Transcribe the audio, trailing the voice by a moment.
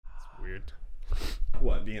weird.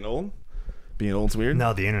 What, being old? Being old's weird?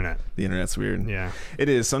 No, the internet. The internet's weird. Yeah. It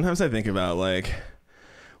is. Sometimes I think about, like,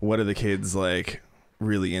 what are the kids, like,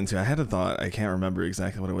 really into? I had a thought. I can't remember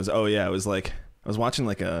exactly what it was. Oh, yeah. It was, like, I was watching,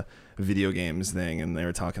 like, a video games thing, and they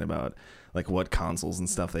were talking about, like, what consoles and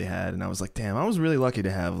stuff they had. And I was like, damn, I was really lucky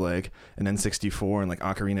to have, like, an N64 and, like,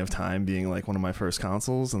 Ocarina of Time being, like, one of my first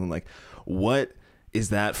consoles. And, like, what is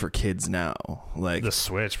that for kids now? Like the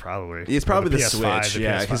Switch, probably. It's probably the PS5, Switch,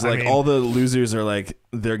 yeah, because like all the losers are like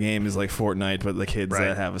their game is like Fortnite, but the kids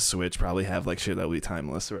that have a Switch probably have like shit that will be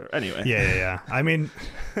timeless. Or anyway, yeah. I mean,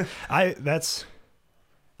 I don't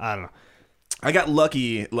know. I got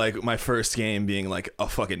lucky, like my first game being like a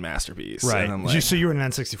fucking masterpiece. Right. And I'm like, so you were an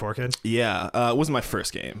N64 kid? Yeah, it wasn't my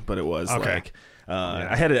first game, but it was like.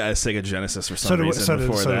 I had a Sega Genesis for some reason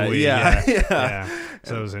before that. Yeah.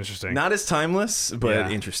 So it was interesting. Not as timeless,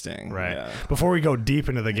 but interesting. Right. Yeah. Before we go deep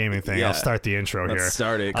into the gaming thing, I'll start the intro here. Let's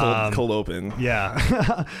start it. Cold open.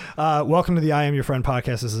 Yeah. Welcome to the I Am Your Friend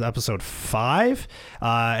podcast. This is episode 5.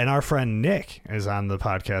 And our friend Nick is on the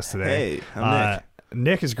podcast today. Hey, I'm Nick.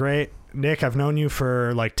 Nick is great. Nick, I've known you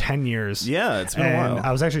for like 10 years. Yeah, it's been a while.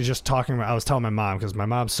 I was actually just I was telling my mom, because my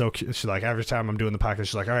mom's so cute. She's like, every time I'm doing the podcast,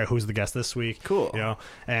 she's like, all right, who's the guest this week? Cool. You know?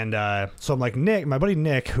 And so I'm like, Nick, my buddy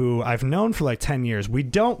Nick, who I've known for like 10 years.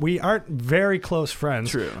 We aren't very close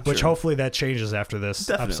friends. True. Which hopefully that changes after this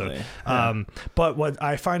episode. Yeah. But what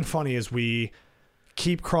I find funny is we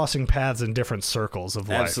keep crossing paths in different circles of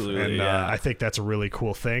life. Absolutely, and I think that's a really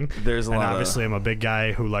cool thing. There's a lot. Obviously, I'm a big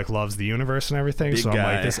guy who like loves the universe and everything. So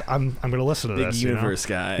I'm like, I'm going to listen to big this. Universe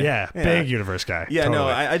guy. Yeah, big universe guy. Yeah, totally. no,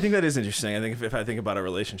 I think that is interesting. I think if I think about a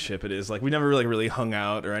relationship, it is like we never really hung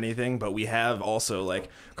out or anything, but we have also like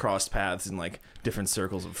crossed paths in like different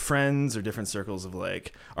circles of friends or different circles of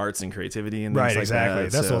like arts and creativity and things like exactly.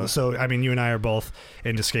 that. So I mean, you and I are both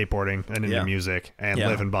into skateboarding and into music and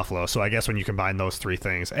live in Buffalo. So I guess when you combine those three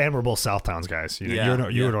things, and we're both Southtowns guys. You're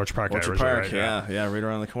an Orchard Park guy. Orchard Park, right? Yeah, right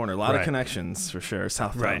around the corner. A lot of connections for sure.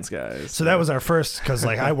 Southtowns guys. So that was our first, because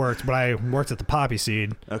like I worked at the Poppy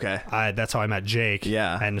Seed. Okay. That's how I met Jake.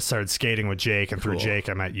 Yeah. And started skating with Jake, and through Jake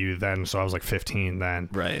I met you then. So I was like 15 then.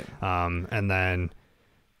 Right. And then,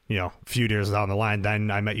 a few years down the line,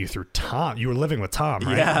 then I met you through Tom. You were living with Tom,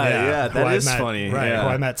 right? Yeah, that is funny. Right, yeah. who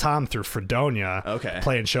I met Tom through Fredonia. Okay.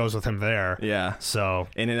 Playing shows with him there. Yeah. So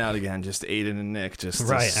in and out again, just Aiden and Nick just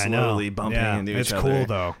slowly bumping into each other. It's cool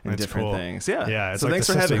though. And different things. Yeah. Yeah. It's so like thanks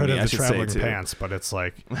the for having me. Sisterhood of the Traveling say, Pants, but it's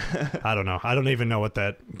like, I don't know. I don't even know what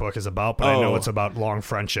that book is about, but I know it's about long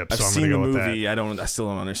friendships. I've so seen I'm gonna the go with movie. I still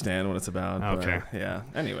don't understand what it's about. Okay. But, yeah.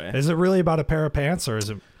 Anyway. Is it really about a pair of pants, or is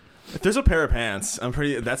it? If there's a pair of pants,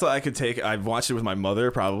 that's all I could take. I've watched it with my mother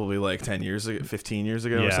probably like 10 years ago, 15 years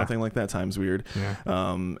ago or something like that. Time's weird.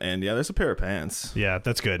 Yeah. And there's a pair of pants. Yeah,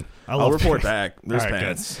 that's good. I'll report back. There's all right,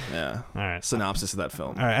 pants. Good. Yeah. All right. Synopsis of that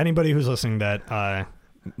film. All right. Anybody who's listening that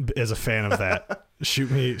is a fan of that,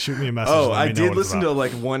 shoot me a message. Oh, I did listen to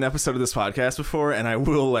like one episode of this podcast before, and I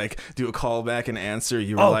will like do a callback and answer.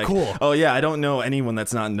 You were like, cool. Oh yeah, I don't know anyone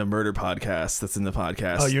that's not in the murder podcast that's in the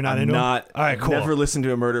podcast. Oh, you're not into it? All right, cool. Never listened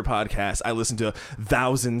to a murder podcast. I listened to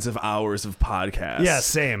thousands of hours of podcasts. Yeah,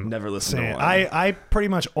 same. Never listened to one. I pretty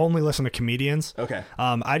much only listen to comedians. Okay.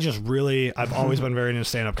 I've always been very into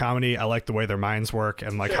stand-up comedy. I like the way their minds work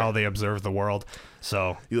and like how they observe the world.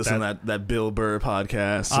 So you listen to that Bill Burr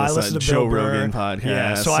podcast. I listen to Joe Bill Burr. Rogan podcast.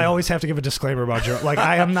 Yeah, so I always have to give a disclaimer about Joe. Like,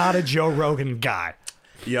 I am not a Joe Rogan guy.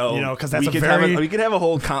 Because that's we could have a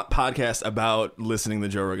whole podcast about listening to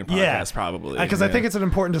Joe Rogan podcast, probably. Because I think it's an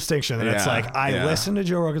important distinction. And it's like, I listen to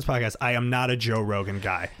Joe Rogan's podcast. I am not a Joe Rogan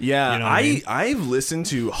guy. Yeah, you know what I've listened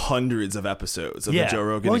to hundreds of episodes of the Joe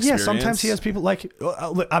Rogan experience. Sometimes he has people like,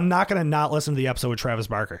 I'm not going to not listen to the episode with Travis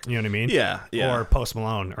Barker. You know what I mean? Yeah. Or Post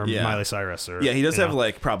Malone or Miley Cyrus. Or he does have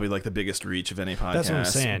like probably like the biggest reach of any podcast. That's what I'm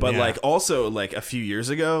saying. But like also like a few years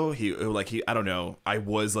ago, he I don't know, I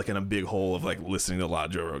was like in a big hole of like listening to a lot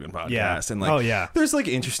of Joe Rogan podcasts. Yeah. And like, there's like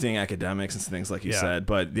interesting academics and things like you said,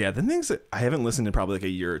 but the things that I haven't listened to probably like a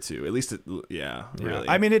year or two, at least. Really.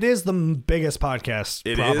 I mean, it is the biggest podcast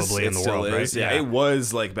probably in the world, right? Yeah, it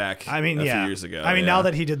was like back. A few years ago. I mean, now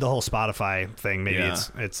that he did the whole Spotify thing, maybe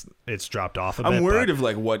it's dropped off a bit. I'm worried of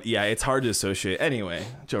like what. Yeah, it's hard to associate. Anyway,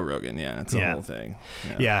 Joe Rogan. Yeah, it's a whole thing.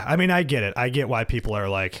 Yeah, I mean, I get it. I get why people are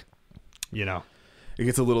like, it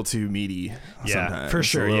gets a little too meaty. Yeah, sometimes. for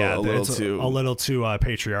sure. A little too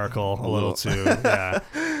patriarchal. A little too.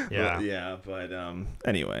 Yeah. But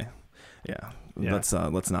anyway, let's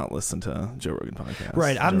not listen to Joe Rogan podcast.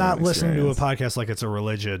 Right. I'm not listening to a podcast like it's a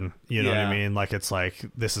religion. You know what I mean? Like it's like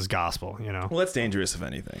this is gospel. Well, that's dangerous if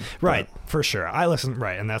anything. Right. For sure. I listen.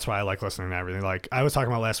 Right, and that's why I like listening to everything. Like I was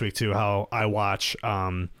talking about last week too, how I watch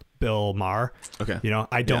Bill Maher. Okay. You know,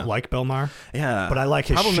 I don't like Bill Maher. Yeah. But I like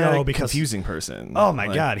his show because confusing person. Oh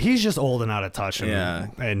my God, he's just old and out of touch. And, Yeah.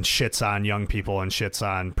 and shits on young people and shits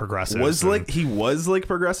on progressives. He was like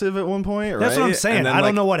progressive at one point, right? That's what I'm saying. I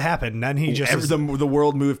don't know what happened. And then he just the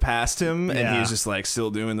world moved past him, and he was just like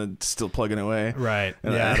still plugging away. Right.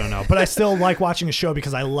 Yeah, I don't know. But I still like watching a show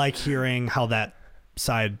because I like hearing how that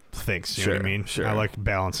side thinks. You know what I mean? Sure. I like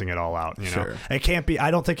balancing it all out. You know, Sure. It can't be.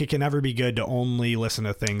 I don't think it can ever be good to only listen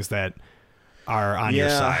to things that are on your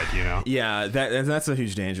side. You know? Yeah, that's a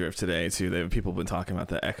huge danger of today too. People have been talking about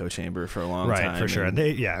the echo chamber for a long time. Right, for sure. And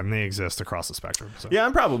they exist across the spectrum. So. Yeah,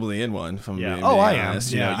 I'm probably in one. If I'm being I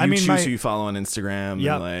honest. am. You know, you choose who you follow on Instagram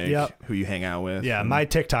and who you hang out with. Yeah, my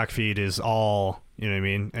TikTok feed is all. You know what I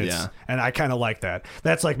mean? And I kind of like that.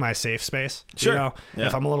 That's like my safe space. Sure. You know? Yeah.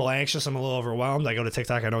 If I'm a little anxious, I'm a little overwhelmed, I go to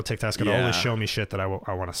TikTok. I know TikTok's going to always show me shit that I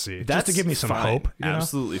want to see. Just to give me some hope.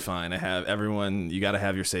 Absolutely fine. I have everyone, you got to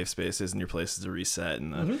have your safe spaces and your places to reset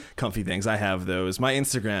and the comfy things. I have those. My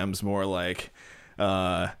Instagram's more like...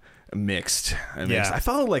 Mixed. I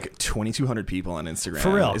follow like 2,200 people on Instagram.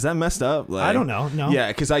 For real? Is that messed up? Like, I don't know. No. Yeah,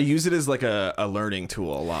 because I use it as like a learning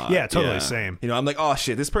tool a lot. Yeah, totally. Same. You know, I'm like, oh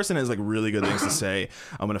shit, this person has like really good things to say.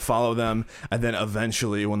 I'm gonna follow them, and then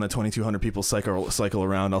eventually, when the 2,200 people cycle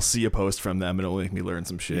around, I'll see a post from them, and it'll make me learn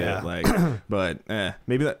some shit. Yeah. Like, but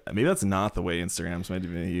maybe that's not the way Instagram's meant to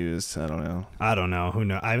be used. I don't know. Who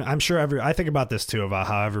knows? I'm sure I think about this too, about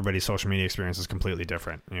how everybody's social media experience is completely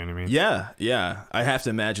different. You know what I mean? Yeah. I have to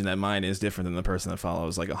imagine that mine is different than the person that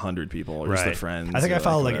follows like 100 people or just their friends. I think I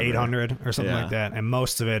follow like 800 or something like that, and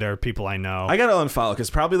most of it are people I know. I gotta unfollow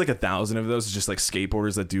because probably like 1,000 of those is just like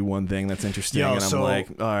skateboarders that do one thing that's interesting. And I'm like,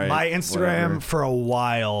 all right. My Instagram for a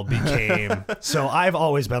while became so I've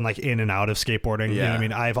always been like in and out of skateboarding. You know what I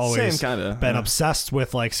mean? I've always been obsessed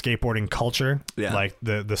with like skateboarding culture. Yeah. Like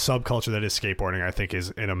the subculture that is skateboarding, I think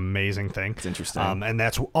is an amazing thing. It's interesting. And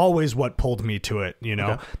that's always what pulled me to it, you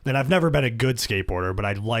know? Okay. And I've never been a good skateboarder, but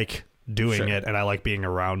I like doing it and I like being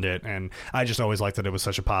around it, and I just always liked that it was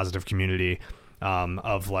such a positive community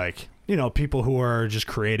of like, you know, people who are just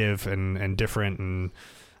creative and different, and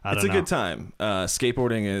it's a good time.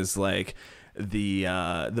 Skateboarding is like the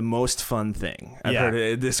most fun thing. I've heard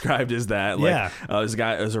it described as that. Like,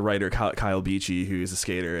 there's a writer, Kyle Beachy, who's a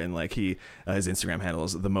skater, and like his Instagram handle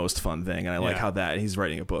is the most fun thing, and I like how that he's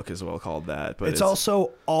writing a book as well called that. But it's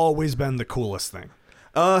also always been the coolest thing.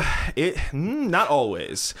 Not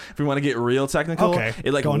always. If we want to get real technical,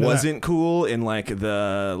 it like wasn't cool in like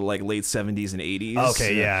the like late 70s and 80s.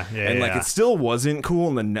 Okay, and like it still wasn't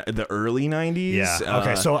cool in the early 90s. Yeah.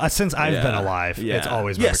 Okay, so since I've been alive, it's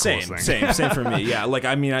always been the coolest thing. Same for me. Yeah, like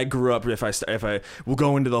I mean, I grew up. If I will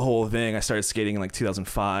go into the whole thing, I started skating in like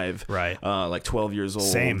 2005. Right. Like 12 years old.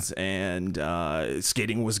 Same. And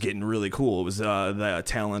skating was getting really cool. It was the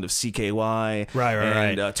talent of CKY.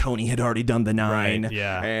 Right. And Tony had already done the 9. Right.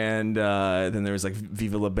 Yeah. And then there was like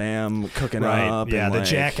Viva La Bam cooking up. Yeah, and the like,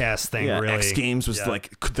 Jackass thing really. X Games was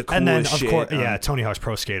like the coolest and then, shit. Of course, Tony Hawk's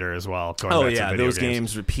Pro Skater as well. Those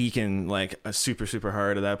games were peaking like super, super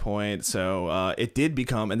hard at that point. So it did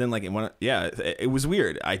become, and then like it was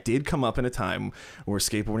weird. I did come up in a time where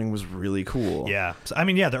skateboarding was really cool. Yeah. So, I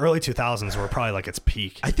mean, the early 2000s were probably like its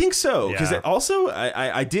peak. I think so. Because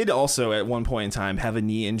I did also at one point in time have a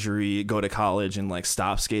knee injury, go to college and like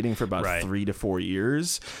stop skating for about 3 to 4 years.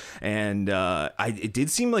 And it did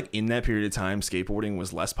seem like in that period of time skateboarding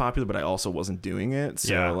was less popular, but I also wasn't doing it.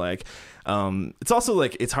 So like it's also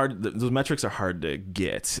like it's hard, those metrics are hard to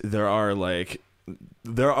get. There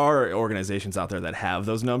are organizations out there that have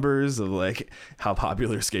those numbers of like how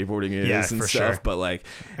popular skateboarding is and stuff, sure. But like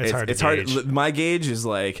it's hard. My gauge is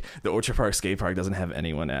like the Orchard Park skate park doesn't have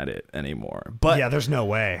anyone at it anymore. But there's no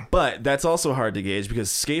way. But that's also hard to gauge because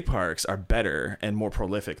skate parks are better and more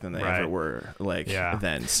prolific than they ever were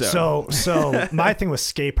then. So my thing with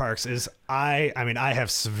skate parks is I have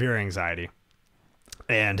severe anxiety.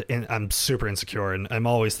 And I'm super insecure, and I'm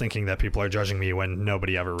always thinking that people are judging me when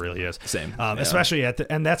nobody ever really is. Same. Especially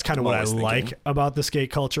and that's kind of what I like about the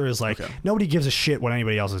skate culture is like nobody gives a shit what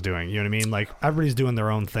anybody else is doing. You know what I mean? Like everybody's doing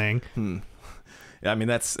their own thing. Yeah, I mean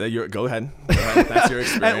that's go ahead. That's your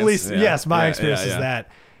experience. At least, yes, my experience is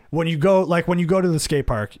that. When you go to the skate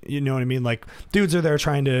park, you know what I mean? Like dudes are there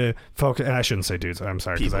trying to focus, and I shouldn't say dudes. I'm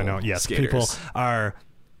sorry because I know skaters. People are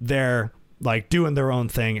there. Like doing their own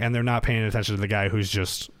thing, and they're not paying attention to the guy who's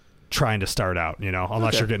just trying to start out, you know,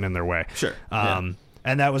 unless you're getting in their way. Sure. And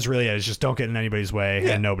that was really it. It's just don't get in anybody's way,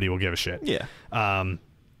 and nobody will give a shit. Yeah.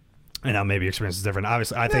 And now maybe experience is different.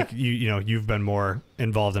 Obviously, I think you've been more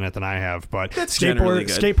involved in it than I have, but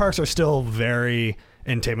skate parks are still very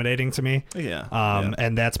intimidating to me.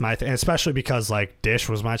 And that's my thing, especially because like Dish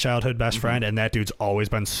was my childhood best friend, and that dude's always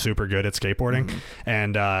been super good at skateboarding,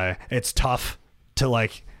 and it's tough to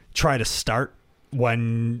like try to start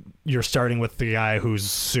when you're starting with the guy who's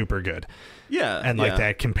super good. And like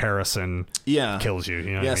that comparison kills you. You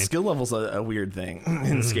know what I mean? Skill level's a weird thing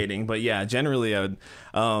in skating, but generally I would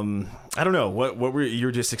I don't know what were you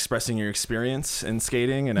were just expressing your experience in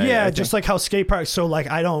skating, and I just like how skate parks. So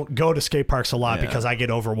like I don't go to skate parks a lot because I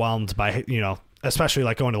get overwhelmed by especially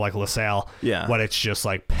like going to like LaSalle, when it's just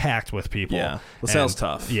like packed with people. LaSalle's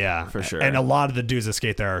tough, for sure. And a lot of the dudes that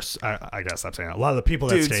skate there are, I guess I'm saying a lot of the people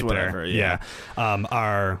that skate there,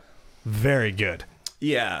 are very good.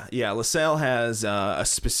 LaSalle has a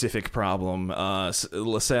specific problem.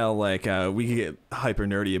 LaSalle, like, we get hyper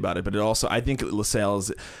nerdy about it, but it also, I think LaSalle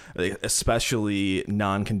is especially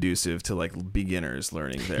non-conducive to like beginners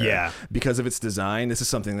learning there. Because of its design. This is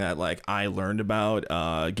something that like I learned about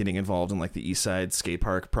getting involved in like the East Side Skate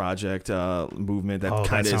Park project movement. That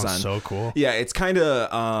kind of is on. So cool. Yeah, it's kind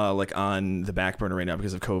of like on the back burner right now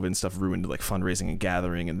because of COVID and stuff ruined like fundraising and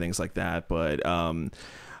gathering and things like that. But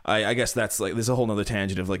I guess that's like, there's a whole nother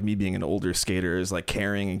tangent of like me being an older skater is like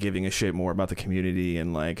caring and giving a shit more about the community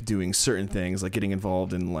and like doing certain things, like getting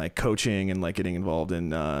involved in like coaching and like getting involved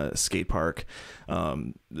in skate park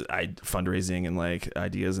fundraising and like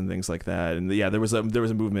ideas and things like that. And there was a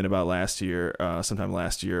movement about sometime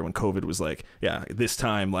last year when COVID was like this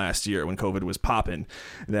time last year when COVID was popping,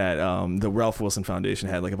 that the Ralph Wilson Foundation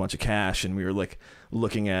had like a bunch of cash, and we were like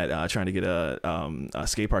looking at trying to get a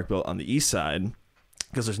skate park built on the east side,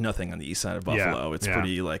 because there's nothing on the east side of Buffalo. It's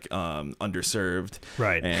pretty like underserved,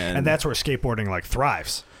 right? And that's where skateboarding like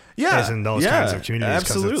thrives. Is in those kinds of communities.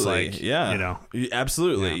 Absolutely. It's like,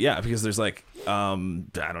 absolutely. Because there's like I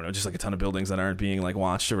don't know, just like a ton of buildings that aren't being like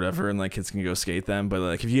watched or whatever, and like kids can go skate them. But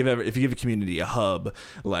like if you give a community a hub,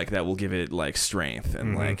 like that will give it like strength,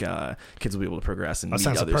 and like kids will be able to progress and meet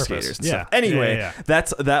other skaters and stuff. Anyway,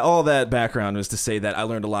 that's all that background was to say that I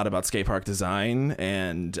learned a lot about skate park design,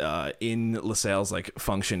 and in LaSalle's like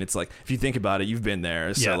function, it's like, if you think about it, you've been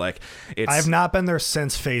there, so like it's, I've not been there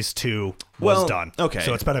since phase 2 was done. Okay,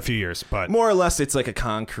 so it's been a few years, but more or less it's like a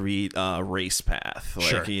concrete race path.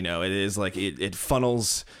 Like it is like it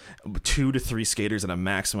funnels 2 to 3 skaters at a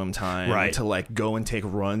maximum time to like go and take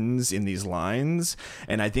runs in these lines,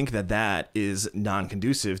 and I think that is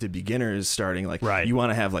non-conducive to beginners starting. Like you want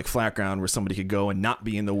to have like flat ground where somebody could go and not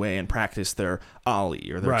be in the way and practice their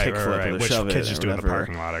ollie or their kickflip or their shove it, which kids just do in the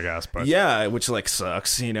parking lot, I guess. But which like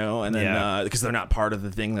sucks, and then because they're not part of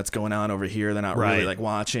the thing that's going on over here, they're not really like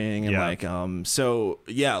watching, and like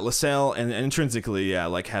LaSalle, and intrinsically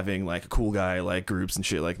like having like a cool guy like groups and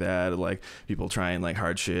shit like that, like people trying like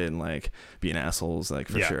hard shit and like being assholes, like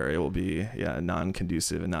for sure it will be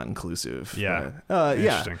non-conducive and not inclusive.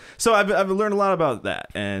 Interesting. So I've learned a lot about that,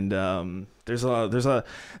 and there's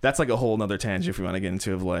that's like a whole nother tangent if we want to get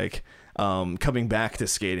into, of like coming back to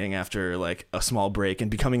skating after like a small break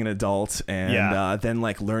and becoming an adult, and then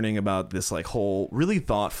like learning about this like whole really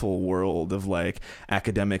thoughtful world of like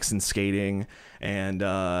academics and skating, and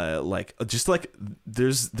like just like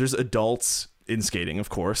there's adults in skating, of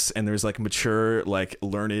course, and there's like mature, like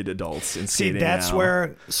learned adults in skating. That's now.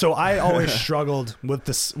 Where, so I always struggled with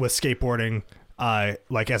skateboarding,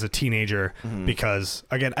 like as a teenager, because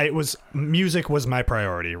again, music was my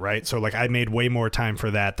priority, right? So like I made way more time for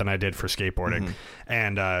that than I did for skateboarding,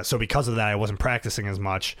 and so because of that, I wasn't practicing as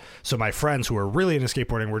much. So my friends who were really into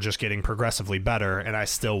skateboarding were just getting progressively better, and I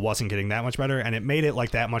still wasn't getting that much better, and it made it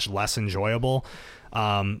like that much less enjoyable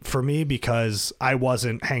for me, because I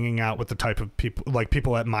wasn't hanging out with the type of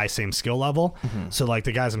people at my same skill level. So like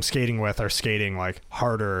the guys I'm skating with are skating like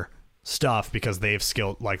harder stuff because they've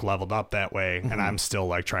leveled up that way, and I'm still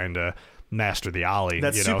like trying to master the ollie.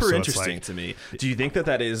 That's super interesting to me. Do you think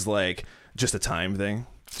that is like just a time thing?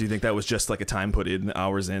 Do you think that was just like a time put in,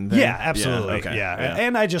 hours in thing? Yeah, absolutely.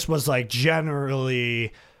 And I just was like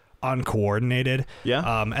generally uncoordinated.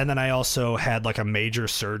 And then I also had like a major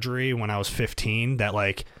surgery when I was 15 that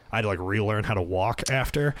like I had to like relearn how to walk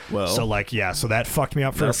after. So like so that fucked me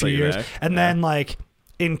up for a few years. And then like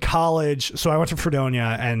in college, so I went to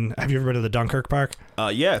Fredonia, and have you ever been to the Dunkirk Park?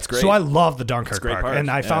 Yeah, it's great. So I love the Dunkirk Park,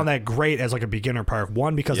 and I found that great as like a beginner park.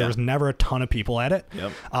 One, because there was never a ton of people at it.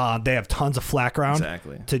 They have tons of flat ground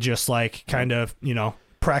to just like kind of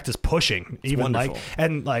practice pushing. It's even wonderful.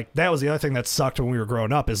 And like that was the other thing that sucked when we were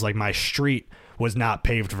growing up, is like my street was not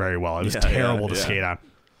paved very well. It was terrible to skate on.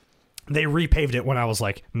 they repaved it when I was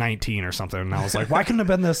like 19 or something. And I was like, why couldn't it have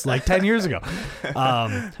been this like 10 years ago?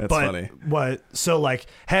 That's funny. So like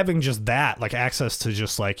having just that, like access to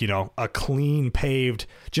just like, you know, a clean paved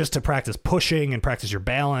just to practice pushing and practice your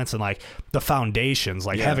balance and like the foundations,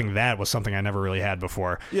 like having that was something I never really had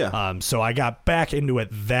before. Yeah. So I got back into it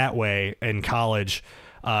that way in college.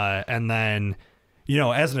 And then, you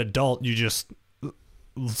know, as an adult, you just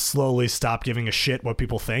slowly stop giving a shit what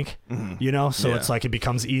people think, you know? So it's like it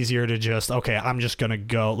becomes easier to just, okay, I'm just going to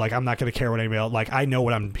go, like, I'm not going to care what anybody else, like, I know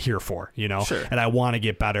what I'm here for, you know? Sure. And I want to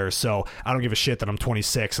get better. So I don't give a shit that I'm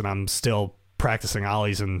 26 and I'm still practicing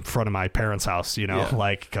ollies in front of my parents' house, you know,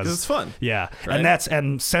 like, because it's fun. Yeah. Right?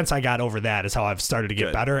 And since I got over that is how I've started to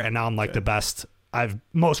get better. And now I'm like the best.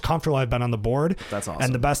 Most comfortable I've been on the board. That's awesome.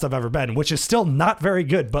 And the best I've ever been, which is still not very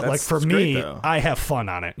good, but like for me, great, I have fun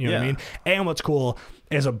on it. You know what I mean? And what's cool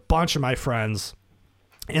is a bunch of my friends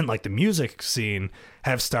in like the music scene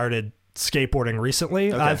have started skateboarding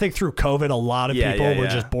recently. I think through COVID, a lot of people were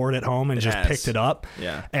just bored at home and just picked it up.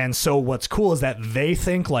 Yeah. And so what's cool is that they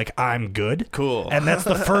think like I'm good. Cool. And that's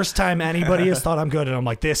the first time anybody has thought I'm good. And I'm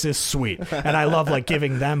like, this is sweet. And I love like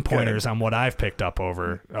giving them pointers on what I've picked up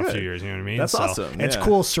over a few years. You know what I mean? That's awesome. It's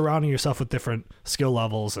cool surrounding yourself with different skill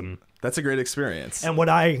levels. And that's a great experience. And what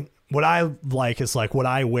I like is like what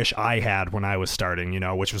I wish I had when I was starting, you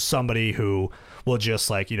know, which was somebody who will just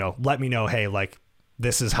like, you know, let me know, hey, like,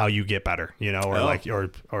 this is how you get better, you know, or like,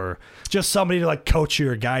 or just somebody to like coach you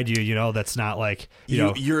or guide you, you know, that's not like, you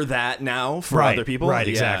know, you're that now for other people. Right.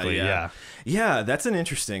 Exactly. Yeah. Yeah. That's an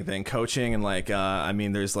interesting thing. Coaching and like, I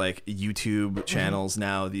mean, there's like YouTube channels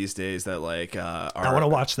now these days that like, I want to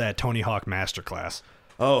watch that Tony Hawk Masterclass.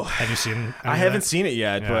 Oh, have you seen? I haven't seen it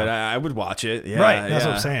yet, but I would watch it. Yeah, right. That's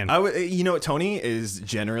what I'm saying. I would. You know, Tony is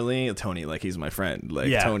generally Tony. Like he's my friend.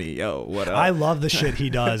 Like Tony, yo, what up? I love the shit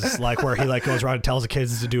he does. Like where he like goes around and tells the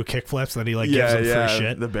kids to do kickflips, and then he like gives them free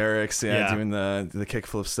shit. The barracks, doing the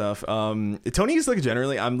kickflip stuff. Tony's like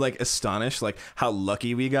generally, I'm like astonished, like how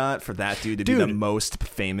lucky we got for that dude to be the most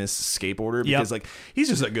famous skateboarder because like he's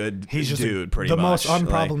just a good dude, pretty much. The most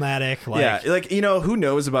unproblematic. Like, like you know, who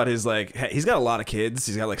knows about his like? He's got a lot of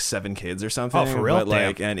kids. He's got like 7 kids or something. Oh, for real? But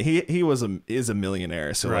like, and he is a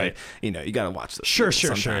millionaire. So like, you know, you got to watch this. Sure.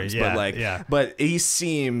 Yeah, but like, but he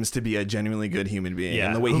seems to be a genuinely good human being. Yeah.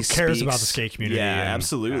 And the way he cares speaks, about the skate community. Yeah,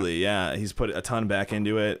 absolutely. Yeah. He's put a ton back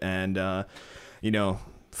into it, and you know,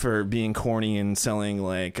 for being corny and selling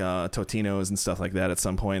like Totinos and stuff like that at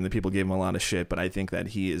some point, the people gave him a lot of shit, but I think that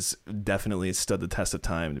he is definitely stood the test of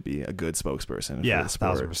time to be a good spokesperson for the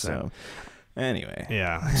sport. 1000%. So anyway,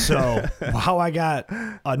 so how I got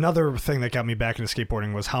another thing that got me back into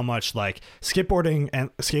skateboarding was how much like skateboarding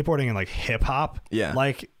and like hip hop,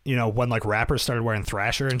 like, you know, when like rappers started wearing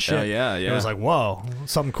Thrasher and shit, it was like, whoa,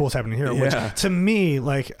 something cool's happening here. Which to me,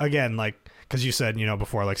 like, again, like, because you said, you know,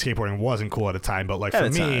 before, like skateboarding wasn't cool at a time, but like for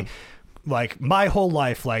me, like my whole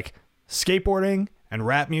life, like skateboarding and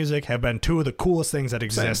rap music have been two of the coolest things that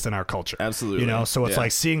exist in our culture. Absolutely. You know, so it's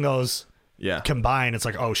like seeing those combined, it's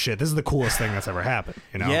like, oh shit, this is the coolest thing that's ever happened,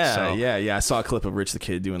 you know? I saw a clip of Rich the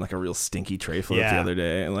Kid doing like a real stinky tray flip the other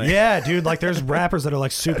day, and like, dude, like there's rappers that are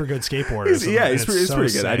like super good skateboarders. He's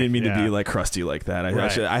pretty good. I didn't mean to be like crusty like that.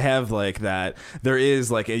 I have like that. There is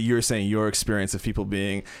like you were saying, your experience of people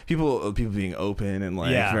being open and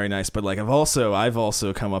like very nice, but like I've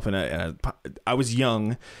also come up in I was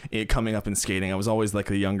young coming up in skating. I was always like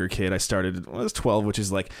a younger kid. I started when I was 12, which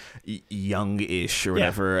is like young-ish or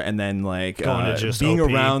whatever, and then like going to just being OP.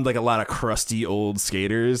 around like a lot of crusty old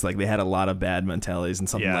skaters, like they had a lot of bad mentalities and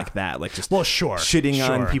something like that, like just shitting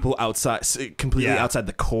on people outside, completely outside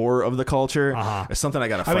the core of the culture. Is something I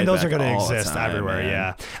gotta fight. I mean, those are going to exist everywhere.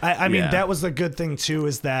 Man. I mean, that was the good thing too,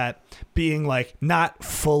 is that being like not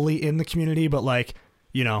fully in the community, but like,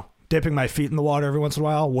 you know, dipping my feet in the water every once in a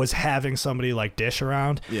while, was having somebody like Dish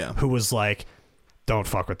around who was like, don't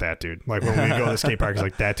fuck with that dude. Like when we go to the skate park, he's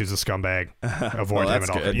like, that dude's a scumbag. Avoid him at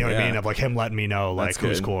all. You know what I mean? Of like him letting me know like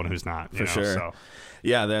who's cool and who's not. For sure. So.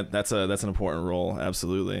 Yeah, that's an important role.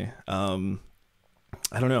 Absolutely.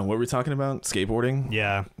 I don't know. What were we talking about? Skateboarding?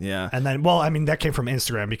 Yeah. And then, well, I mean, that came from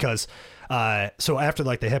Instagram because so after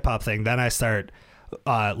like the hip hop thing, then I start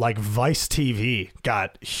like Vice TV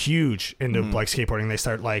got huge into like skateboarding. They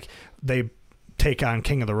start like they take on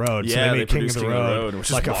King of the Road. So they made King of the Road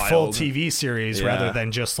like a full TV series rather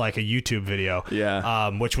than just like a YouTube video.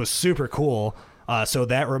 Which was super cool. So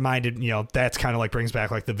that reminded, you know, that's kind of like brings back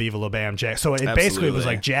like the Viva La Bam Jack. So it basically was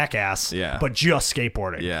like Jackass, but just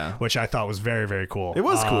skateboarding, which I thought was very, very cool. It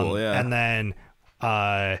was cool, yeah. And then,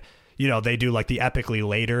 they do like the epically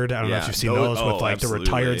latered. I don't know if you've seen those with like absolutely.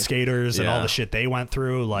 the retired skaters and all the shit they went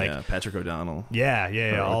through. Like Patrick O'Donnell.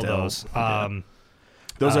 All those.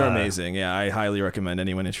 Those are amazing. Yeah, I highly recommend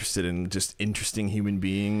anyone interested in just interesting human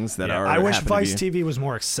beings that are. I wish Vice TV was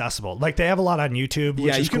more accessible. Like they have a lot on YouTube.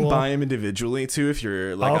 Which is can cool. buy them individually too if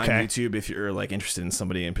you're like on YouTube. If you're like interested in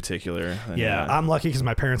somebody in particular. And, I'm lucky because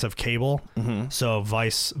my parents have cable, so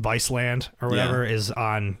Viceland or whatever is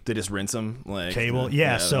on. They just rinse them like cable.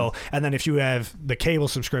 So and then if you have the cable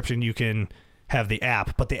subscription, you can have the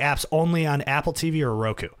app, but the app's only on Apple TV or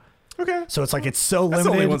Roku. Okay. So it's like it's so limited. That's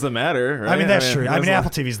the only ones that matter, right? I mean, that's true. I mean, Apple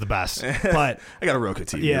TV's the best, but I got a Roku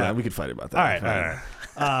TV. Yeah, we could fight about that.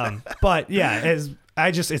 All right. But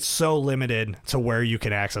it's so limited to where you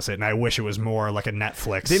can access it, and I wish it was more like a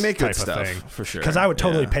Netflix. They make type good stuff of thing for sure. Because I would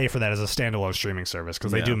totally pay for that as a standalone streaming service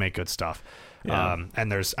because they do make good stuff. Yeah.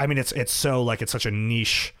 And it's so like it's such a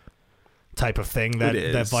niche type of thing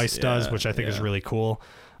that Vice does, which I think is really cool.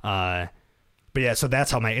 But so that's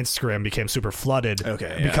how my Instagram became super flooded.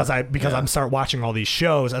 Okay. Because I'm start watching all these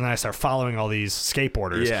shows and then I start following all these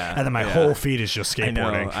skateboarders. Yeah. And then my whole feed is just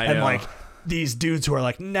skateboarding. I know. And like these dudes who are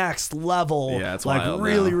like next level, it's like wild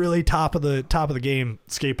really, now. really top of the game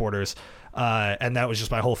skateboarders. And that was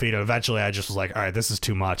just my whole feed. And eventually I just was like, all right, this is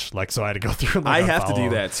too much. Like, so I had to go through. I have to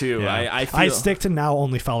do that too. Yeah. I stick to now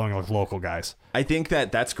only following like local guys. I think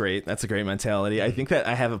that's great. That's a great mentality. I think that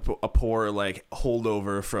I have a poor like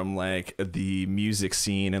holdover from like the music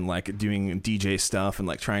scene and like doing DJ stuff and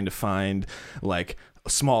like trying to find like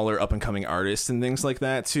smaller up and coming artists and things like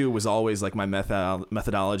that too was always like my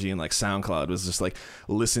methodology. And like SoundCloud was just like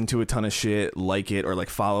listen to a ton of shit, like it, or like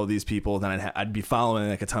follow these people. Then I'd be following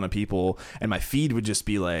like a ton of people and my feed would just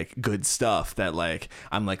be like good stuff that like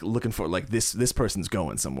I'm like looking for like this person's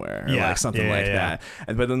going somewhere or like something like that.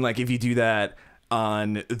 But then like if you do that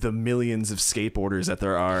on the millions of skateboarders that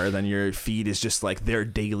there are, then your feed is just like their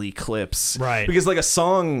daily clips, right? Because like a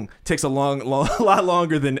song takes a lot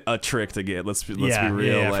longer than a trick to get. Let's be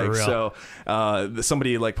real. Like real. So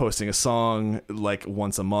somebody like posting a song like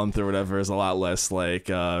once a month or whatever is a lot less like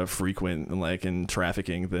frequent and like in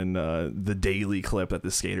trafficking than the daily clip that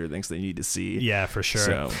the skater thinks they need to see. Yeah, for sure.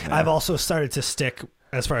 So, I've also started to stick,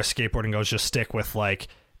 as far as skateboarding goes, just stick with like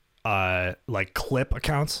clip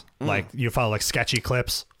accounts. Like you follow like sketchy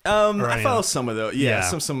clips. I follow some of those.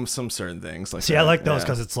 Some certain things. Like I like those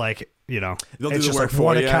because it's like they'll it's do the just work like for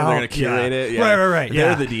one you. account. They're gonna curate it. Yeah. Right.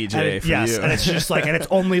 They're the DJ for you. And it's just like, and it's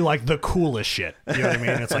only like the coolest shit. You know what I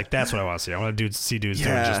mean? It's like that's what I want to see. I want to see dudes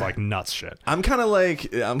doing just like nuts shit. I'm kind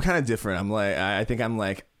of different. I'm like I think I'm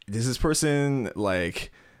like, does this person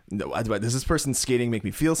like. Does this person skating make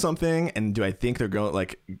me feel something? And do I think they're going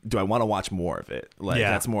like? Do I want to watch more of it? Like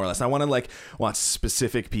that's more or less. I want to like watch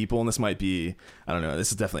specific people, and this might be I don't know.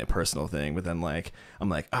 This is definitely a personal thing. But then like I'm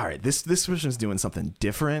like, all right, this person's doing something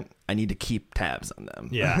different. I need to keep tabs on them.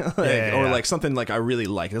 Or like something like I really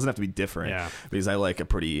like. It doesn't have to be different. Because I like a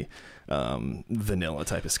pretty vanilla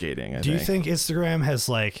type of skating. Do you think Instagram has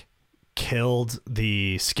like killed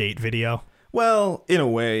the skate video? Well, in a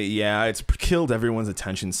way, yeah, it's killed everyone's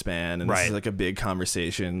attention span, and this is like a big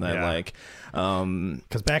conversation that like,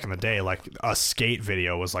 because back in the day, like a skate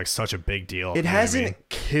video was like such a big deal. It hasn't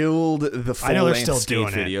killed the full-length skate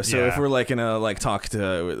video. So if we're like gonna like talk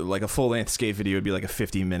to like a full-length skate video, would be like a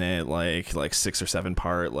 50-minute like 6 or 7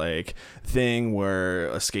 part like thing where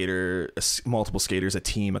a skater, multiple skaters, a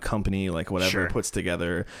team, a company, like whatever puts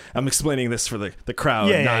together. I'm explaining this for the crowd,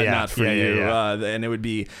 not for you. And it would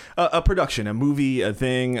be a production. A movie, a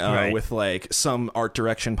thing with like some art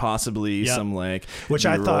direction, possibly some like which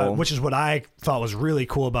is what I thought was really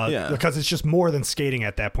cool about because it's just more than skating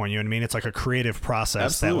at that point. You know what I mean? It's like a creative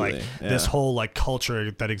process. Absolutely. That like this whole like culture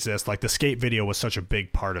that exists. Like the skate video was such a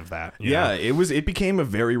big part of that. You know? It became a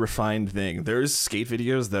very refined thing. There's skate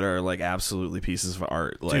videos that are like absolutely pieces of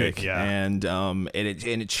art. Like and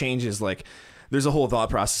it changes like. There's a whole thought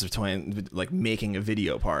process between like making a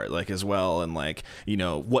video part like as well, and like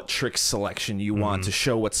what trick selection you want to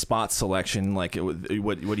show, what spot selection, like what do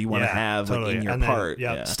you want to have like in your part.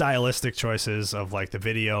 Stylistic choices of like the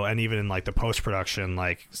video, and even in like the post production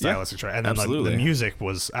like stylistic choice, and then like, the music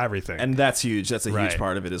was everything, and that's huge. That's a huge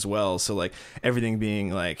part of it as well. So like everything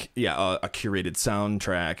being like a curated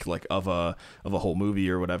soundtrack like of a whole movie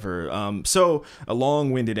or whatever. So a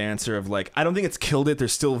long-winded answer of like I don't think it's killed it.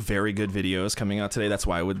 There's still very good videos coming out today. That's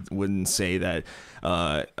why I wouldn't say that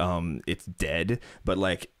it's dead, but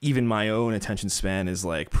like even my own attention span is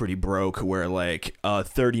like pretty broke, where like a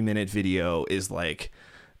 30-minute video is like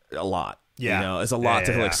a lot. It's a lot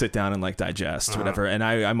to like sit down and like digest whatever. And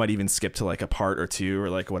I might even skip to like a part or two or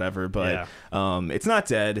like whatever, but it's not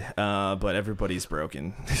dead, but everybody's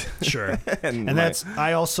broken. Sure. and that's,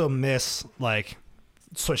 I also miss like,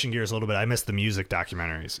 switching gears a little bit, I miss the music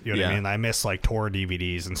documentaries. You know what I mean? I miss like tour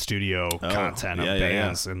DVDs and studio content of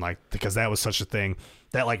bands, and like, because that was such a thing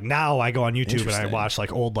that like now I go on YouTube and I watch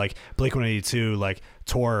like old like Blink-182 like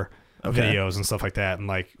tour videos and stuff like that, and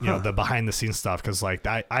like the behind the scenes stuff, because like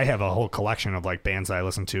I have a whole collection of like bands that I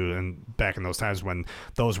listened to and back in those times when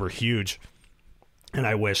those were huge, and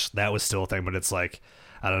I wish that was still a thing, but it's like,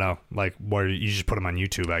 I don't know, like, where you just put them on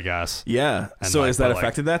YouTube, I guess. Yeah. And so like, has that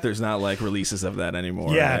affected that? There's not like releases of that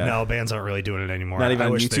anymore. Yeah, no, bands aren't really doing it anymore. Not even I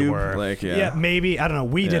on wish YouTube? They were. Like, yeah, maybe. I don't know.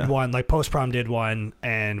 We did one, like Post Prom did one,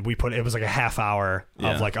 and we put, it was like a half hour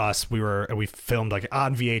of like us. We filmed like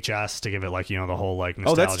on VHS to give it like, the whole like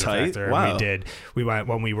nostalgia that's tight. Factor. Wow. We went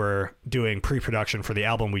when we were doing pre-production for the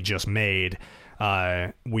album we just made.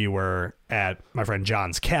 We were at my friend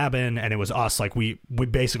John's cabin, and it was us. Like we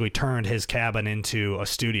basically turned his cabin into a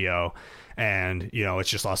studio, and it's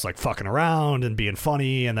just us like fucking around and being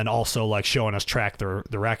funny, and then also like showing us track the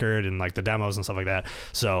record and like the demos and stuff like that.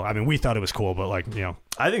 So I mean, we thought it was cool, but like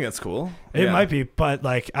I think that's cool. It might be, but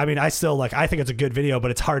like I mean, I still like, I think it's a good video,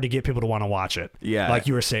 but it's hard to get people to want to watch it. Yeah, like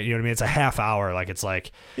you were saying, you know what I mean? It's a half hour. Like it's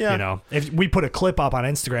like if we put a clip up on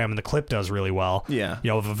Instagram and the clip does really well,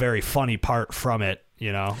 of a very funny part from it.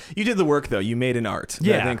 You did the work though. You made an art.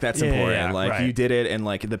 I think that's important. Like you did it, and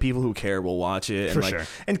like the people who care will watch it. And for like, sure.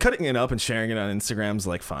 And cutting it up and sharing it on Instagram's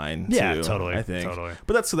like fine. Yeah, too, totally. I think. Totally.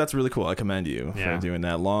 But that's really cool. I commend you for doing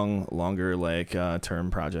that longer like term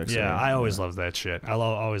projects. Yeah, I always loved that shit. I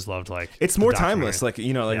always loved like it's more timeless. Like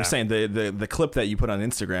you're saying the clip that you put on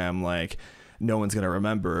Instagram, like, no one's gonna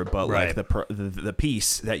remember, but like the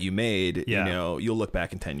piece that you made, you'll look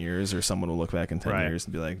back in 10 years, or someone will look back in 10 years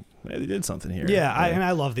and be like, hey, they did something here. Yeah,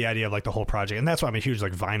 I love the idea of like the whole project, and that's why I'm a huge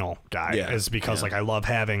like vinyl guy. Is because like I love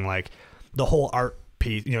having like the whole art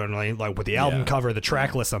piece, like with the album cover, the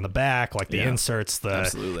track list on the back, like the inserts,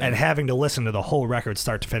 and having to listen to the whole record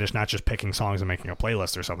start to finish, not just picking songs and making a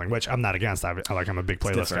playlist or something, which I'm not against. I'm a big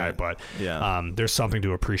playlist guy, but there's something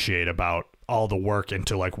to appreciate about all the work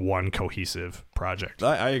into like one cohesive project.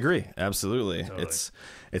 I agree, absolutely. Totally.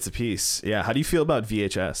 It's a piece. Yeah. How do you feel about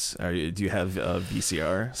VHS? Do you have a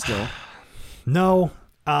VCR still? No.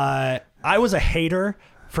 I was a hater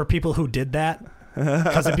for people who did that.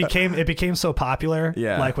 Because it became so popular,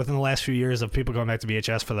 like within the last few years, of people going back to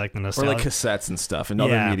VHS for like the nostalgia, or like cassettes and stuff and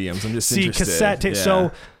other mediums. I'm just interested. Cassette.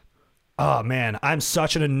 So, oh man, I'm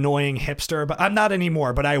such an annoying hipster, but I'm not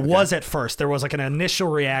anymore. But I was at first. There was like an initial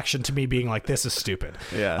reaction to me being like, "This is stupid."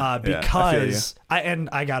 Because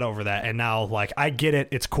I got over that, and now like I get it.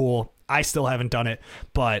 It's cool. I still haven't done it,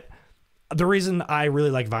 but the reason I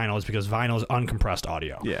really like vinyl is because vinyl is uncompressed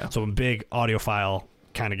audio. Yeah. So I'm a big audiophile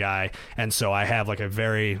kind of guy, and so I have like a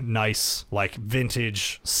very nice like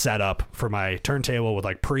vintage setup for my turntable with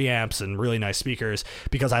like preamps and really nice speakers,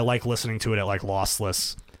 because I like listening to it at like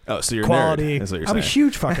lossless so you're quality. Nerd, is what you're I'm saying. A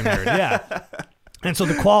huge fucking nerd. Yeah. And so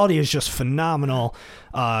the quality is just phenomenal.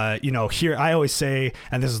 Here I always say,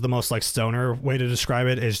 and this is the most like stoner way to describe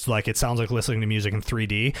it, is like it sounds like listening to music in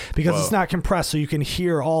 3D, because it's not compressed, so you can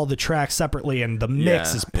hear all the tracks separately, and the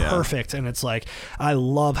mix is perfect. And it's like, I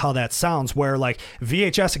love how that sounds. Where like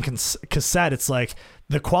VHS and cassette, it's like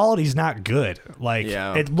the quality's not good. Like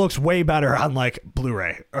it looks way better on like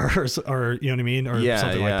Blu-ray or you know what I mean, or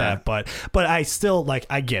something like that. But I still like,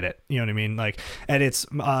 I get it. You know what I mean? Like, and it's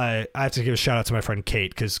I have to give a shout out to my friend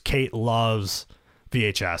Kate, because Kate loves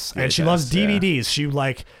VHS, and she loves DVDs. Yeah. She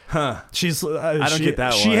like, she's I don't get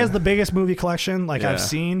that. She has the biggest movie collection like I've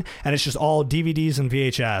seen, and it's just all DVDs and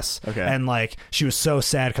VHS. Okay. And like, she was so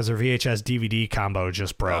sad because her VHS DVD combo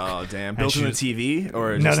just broke. Oh damn! Built in the TV,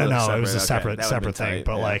 or no, it was a separate thing. Tight.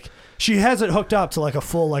 But like, she has it hooked up to like a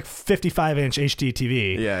full like 55-inch HD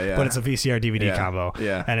TV. Yeah. But it's a VCR DVD combo.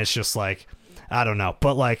 Yeah. And it's just like, I don't know,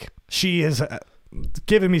 but like, she is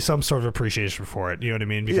giving me some sort of appreciation for it, you know what I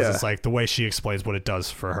mean? Because it's like the way she explains what it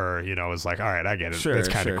does for her, is like, all right, I get it. It's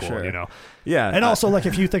kind of cool, Yeah. And also, like,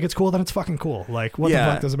 if you think it's cool, then it's fucking cool. Like, what the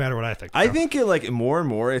fuck does it matter what I think? I think it, like, more and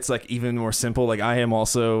more, it's like even more simple. Like, I am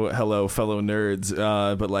also, hello, fellow nerds,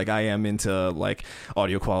 but like, I am into like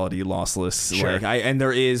audio quality, lossless. Sure. Like, and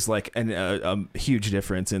there is like a huge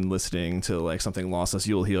difference in listening to like something lossless.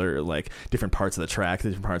 You'll hear like different parts of the track,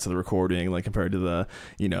 different parts of the recording, like compared to the,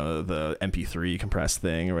 the MP3 decompressed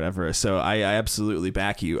thing or whatever. So I absolutely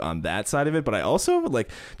back you on that side of it. But I also like,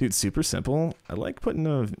 dude, super simple. I like putting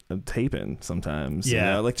a tape in sometimes. Yeah.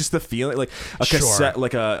 You know? Like just the feeling, like a cassette,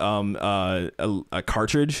 like a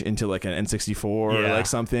cartridge into like an N64 or like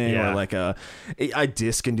something, or like a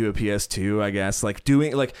disc into a PS2, I guess. Like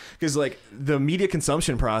doing like, because like the media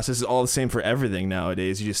consumption process is all the same for everything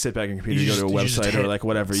nowadays. You just sit back on your computer, you go to a website or like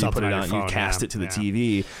whatever, you put it on, you cast it to the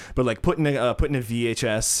TV. But like putting a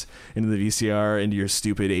VHS into the VCR into your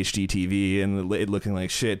stupid HD TV and it looking like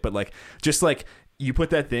shit, but like just like you put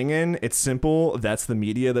that thing in, it's simple. That's the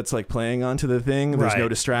media that's like playing onto the thing. There's no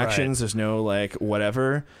distractions. There's no like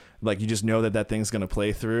whatever. Like you just know that thing's gonna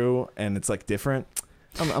play through, and it's like different.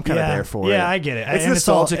 I'm kind of there for it. Yeah, I get it. It's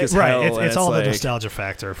nostalgic as hell. It's all the nostalgia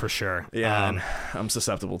factor for sure. Yeah, I'm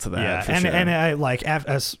susceptible to that. Yeah, for sure. And I like.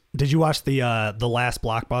 Did you watch the last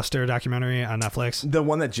Blockbuster documentary on Netflix? The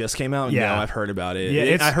one that just came out. Yeah, no, I've heard about it.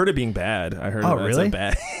 Yeah, I heard it being bad. I heard. Oh, really?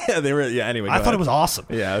 Bad. Yeah, they were. Yeah. Anyway, I thought it was awesome.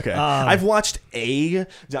 Yeah. Okay. I've watched a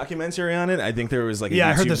documentary on it. I think there was like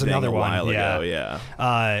I heard there's another one ago. Yeah.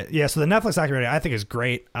 So the Netflix documentary I think is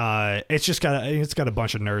great. It's got a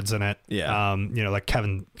bunch of nerds in it. Yeah. Like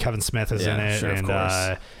Kevin Smith is in it, sure, and of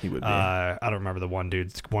course. He would be. I don't remember the one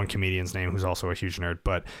comedian's name who's also a huge nerd,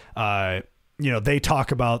 but they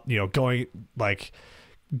talk about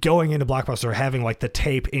going into Blockbuster, having like the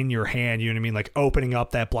tape in your hand, you know what I mean, like opening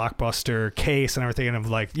up that Blockbuster case and everything, and I'm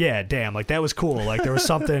like, yeah, damn, like that was cool. Like there was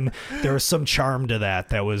some charm to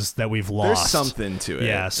that we've lost. There's something to it.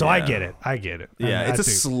 Yeah, so I get it. Yeah, it's a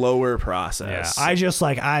slower process. Yeah, I just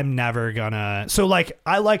like, I'm never gonna. So like,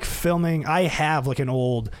 I like filming. I have like an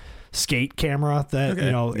old skate camera that a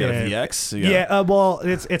VX. Well,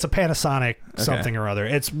 it's a Panasonic something or other.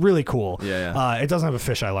 It's really cool. It doesn't have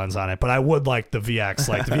a fisheye lens on it, but I would like the VX.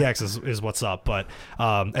 Like the VX is what's up. But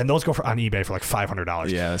and those go on eBay for like $500.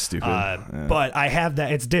 Yeah, that's stupid. But I have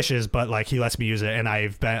that. It's dishes, but like he lets me use it, and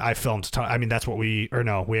I filmed. I mean, that's what we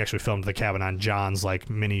actually filmed the cabin on John's like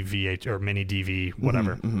mini VH or mini DV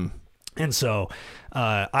whatever. Mm-hmm. And so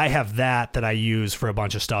I have that I use for a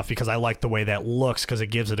bunch of stuff because I like the way that looks, because it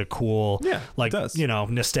gives it a cool,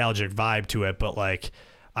 nostalgic vibe to it. But like,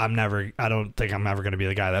 I don't think I'm ever going to be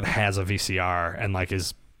the guy that has a VCR and like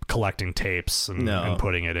is collecting tapes and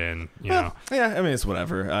putting it in, know. Yeah, I mean, it's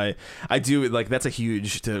whatever. I do like, that's a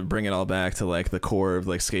huge, to bring it all back to like the core of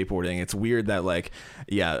like skateboarding. It's weird that like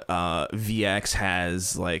VX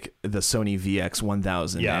has like the Sony VX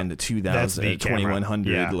 1000 and 2000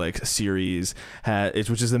 2100 like series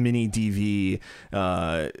which is a mini DV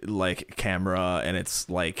like camera, and it's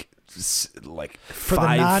like for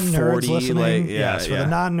the non-nerds listening. For the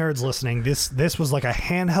non-nerds listening, this was like a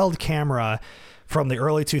handheld camera from the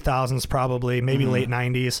early 2000s, probably maybe late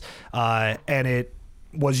 90s, and it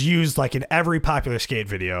was used like in every popular skate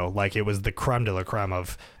video. Like it was the creme de la creme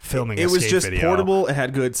of filming a skate video. It was just portable. It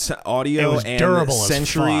had good audio. It was durable.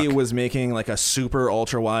 Century was making like a super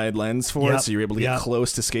ultra wide lens for it, so you were able to get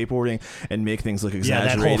close to skateboarding and make things look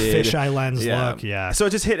exaggerated. Yeah, that whole fisheye lens look. Yeah. So it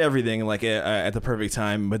just hit everything like at the perfect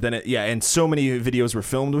time. But then and so many videos were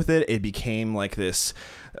filmed with it. It became like this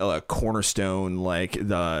cornerstone, like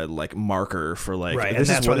the marker for like, right, and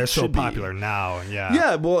that's why they're so popular now.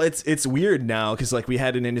 Well, it's weird now because like we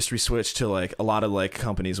had an industry switch to like a lot of like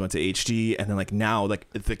companies went to HD, and then like now like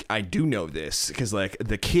I do know this because like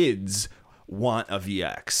the kids want a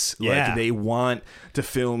VX. Like they want to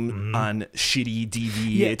film on shitty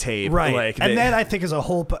DV tape. Right. Like that I think is a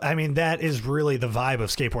whole, I mean, that is really the vibe of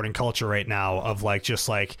skateboarding culture right now, of like just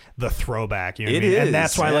like the throwback, you know what I mean? And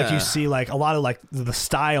that's why like you see like a lot of like the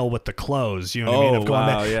style with the clothes, you know what I mean? Of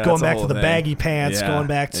going back to the baggy pants, going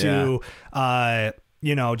back to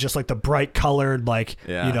just like the bright colored, like,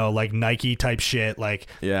 like Nike type shit. Like,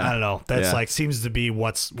 I don't know. That's like, seems to be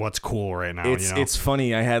what's cool right now. It's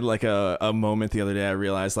funny. I had like a moment the other day. I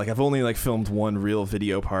realized like I've only like filmed one real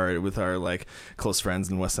video part with our like close friends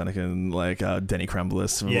in West Seneca and like Denny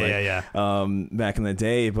Kremblis. Back in the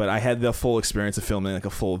day, but I had the full experience of filming like a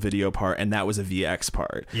full video part, and that was a VX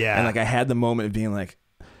part. Yeah. And like I had the moment of being like,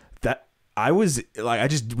 I was like,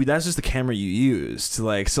 that's just the camera you used.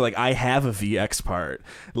 Like, so like I have a VX part,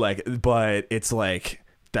 like, but it's like,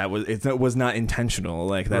 it was not intentional.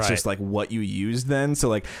 Like that's just like what you used then. So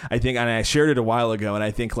like, I think, and I shared it a while ago, and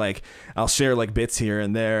I think like I'll share like bits here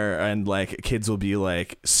and there, and like kids will be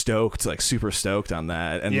like stoked, like super stoked on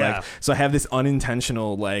that. And like, so I have this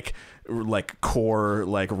unintentional like like core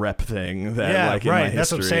like rep thing that like in my history.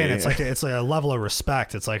 That's what I'm saying. It's like a level of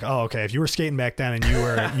respect. It's like, oh, okay, if you were skating back then and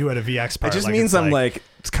you had a VX part, it just means I'm like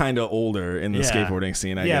kind of older in the skateboarding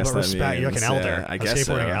scene. I guess but respect. You're like an elder. I guess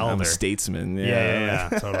so. Elder. I'm a statesman. Yeah,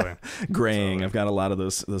 totally. Graying. Totally. I've got a lot of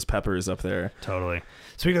those peppers up there. Totally.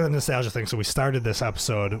 Speaking of the nostalgia thing, so we started this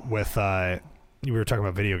episode with we were talking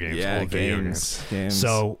about video games. Yeah, games.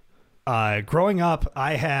 So growing up,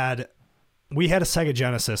 we had a Sega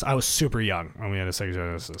Genesis. I was super young when we had a Sega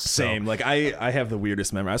Genesis. Same. Like I have the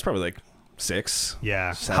weirdest memory. I was probably like 6.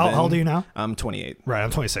 Yeah. 7. How old are you now? I'm 28. Right.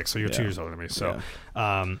 I'm 26. So you're 2 years older than me. So,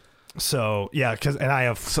 and I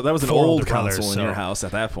have. So that was an old console in your house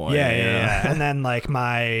at that point. Yeah. And then like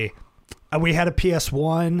we had a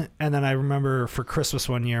PS1, and then I remember for Christmas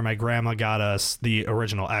one year, my grandma got us the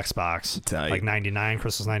original Xbox, like 99,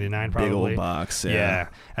 Christmas 99, probably. Big old box. Yeah.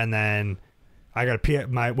 And then I got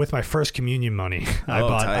with my first communion money. I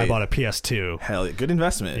bought a PS2. Hell, good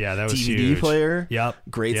investment. Yeah, that was DVD huge. player. Yep.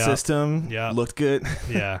 Great system. Yep. Looked good.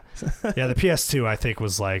 Yeah. Yeah, the PS2 I think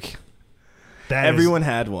was like everyone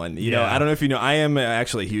had one. You know, I don't know if you know, I am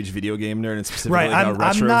actually a huge video game nerd, and specifically a retro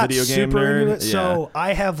I'm not video game super nerd. Into it, so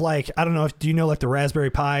I have like, I don't know, do you know like the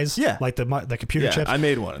Raspberry Pis? Yeah. Like the computer chips? I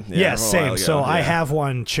made one. Yeah, same. So I have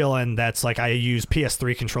one chilling that's like, I use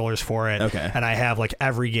PS3 controllers for it. Okay. And I have like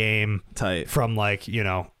every game from like, you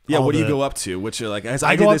know. Yeah, what do you go up to? Which are like,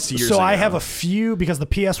 I did this years ago. So I have a few, because the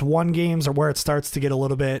PS1 games are where it starts to get a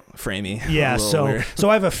little bit framey. Yeah, so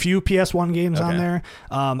I have a few PS1 games on there.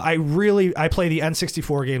 I play the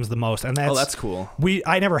N64 games the most, and that's cool.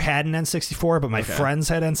 I never had an N64, but my friends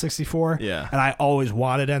had N64. Yeah. And I always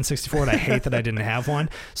wanted N64, and I hate that I didn't have one.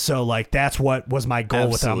 So like that's what was my goal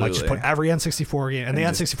with them. Like just put every N64 game, and the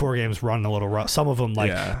N64 games run a little rough. Some of them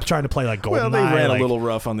like trying to play like GoldenEye. Well, they ran a little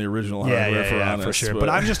rough on the original hardware for sure. But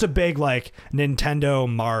I'm just a big like Nintendo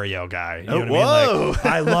Mario guy. You know what whoa! I mean? Like,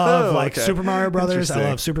 I love like Super Mario Brothers. I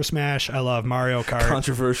love Super Smash. I love Mario Kart.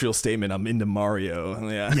 Controversial statement. I'm into Mario.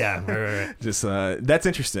 Yeah. Right. Just that's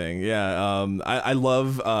interesting. Yeah. I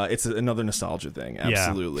love. It's another nostalgia thing.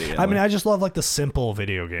 Absolutely. Yeah. I mean, I just love like the simple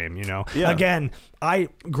video game. You know. Yeah. Again,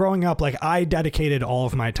 growing up, like I dedicated all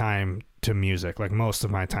of my time to music, like most of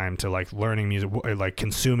my time to like learning music, like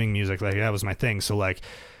consuming music. Like that was my thing. So like,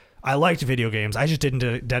 I liked video games. I just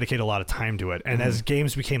didn't dedicate a lot of time to it. And as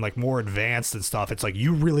games became like more advanced and stuff, it's like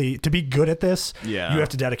you really, to be good at this, you have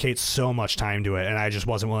to dedicate so much time to it. And I just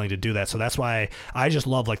wasn't willing to do that. So that's why I just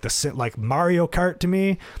love like like Mario Kart to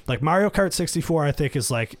me. Like Mario Kart 64, I think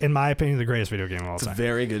is like, in my opinion, the greatest video game of all time. It's a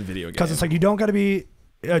very good video game. Because it's like you don't got to be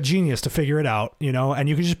a genius to figure it out, you know, and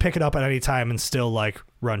you can just pick it up at any time and still like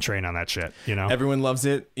run train on that shit, you know. Everyone loves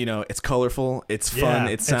it. You know, it's colorful, it's fun,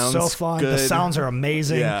 it sounds so fun. Good. The sounds are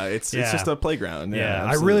amazing. Yeah, it's just a playground. Yeah,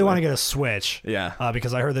 I really want to get a Switch. Yeah,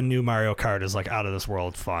 because I heard the new Mario Kart is like out of this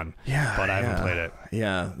world fun. Yeah, but I haven't played it.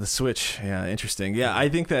 Yeah, the Switch. Yeah, interesting. Yeah, I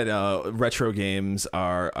think that retro games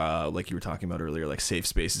are like you were talking about earlier, like safe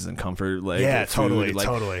spaces and comfort. Like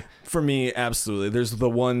totally. For me, absolutely. There's the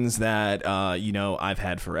ones that you know, I've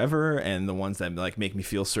had forever, and the ones that like make me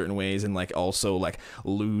feel certain ways, and like also like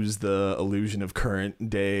lose the illusion of current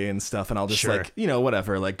day and stuff. And I'll just like, you know,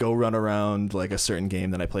 whatever, like go run around like a certain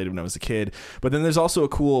game that I played when I was a kid. But then there's also a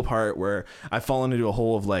cool part where I've fallen into a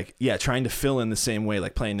hole of like, trying to fill in the same way,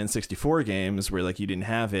 like playing N64 games where like you didn't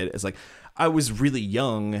have it. It's like, I was really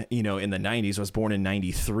young, you know, in the 90s. I was born in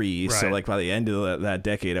 93. Right. So, like, by the end of that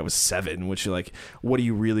decade, I was 7, which, like, what do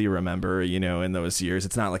you really remember, you know, in those years?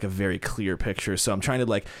 It's not, like, a very clear picture. So I'm trying to,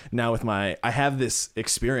 like, now with I have this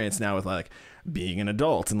experience now with, like, being an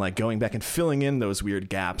adult and like going back and filling in those weird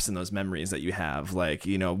gaps in those memories that you have, like,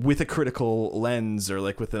 you know, with a critical lens or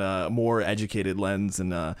like with a more educated lens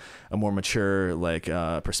and a more mature like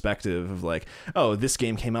perspective of like, oh, this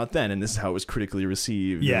game came out then and this is how it was critically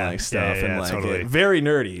received and like stuff and like totally. Very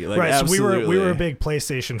nerdy, like, right. Absolutely. So we were a big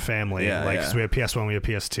PlayStation family, cause we had PS1, we had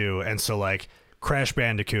PS2, and so like Crash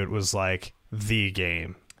Bandicoot was like the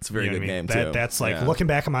game. It's a very good game too. That's like looking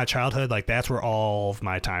back at my childhood, like that's where all of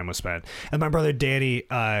my time was spent. And my brother Danny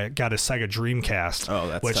got a Sega Dreamcast. Oh,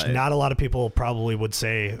 that's which tight. Not a lot of people probably would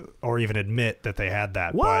say or even admit that they had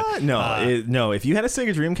that. What? But, no. If you had a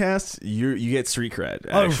Sega Dreamcast, you get street cred.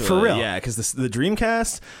 Actually. Oh, for real? Yeah, because the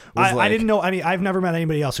Dreamcast was I didn't know. I mean, I've never met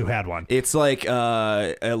anybody else who had one. It's like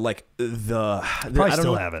I don't know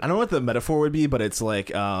what the metaphor would be, but it's like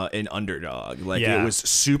an underdog. Like it was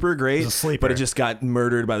super great, but it just got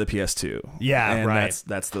murdered by the PS2. Yeah, and right.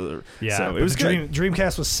 That's the So it was good.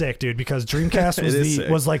 Dreamcast was sick, dude, because Dreamcast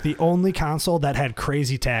was like the only console that had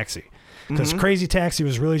Crazy Taxi. Because Crazy Taxi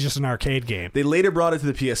was really just an arcade game. They later brought it to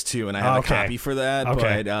the PS2, and I have a copy for that.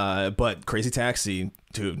 Okay. But Crazy Taxi,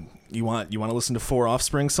 dude, you want to listen to 4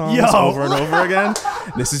 Offspring songs over and over again?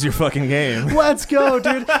 This is your fucking game. Let's go,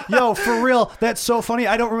 dude. Yo, for real. That's so funny.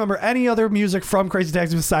 I don't remember any other music from Crazy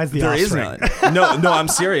Taxi besides the Offspring. There is none. No, I'm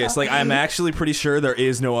serious. Like, I'm actually pretty sure there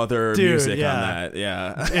is no other music on that.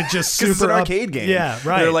 Yeah. It's just super it's an arcade game. Yeah,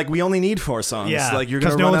 right. They're like, we only need 4 songs. Yeah. Like, you're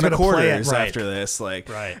going to run out of quarters after this. Like,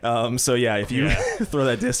 right. So yeah, if you throw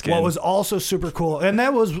that disc in. What was also super cool, and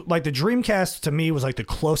that was like the Dreamcast to me was like the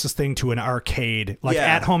closest thing to an arcade, like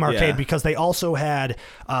at home arcade, because they also had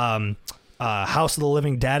House of the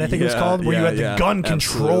Living Dead, I think it was called, where you had the gun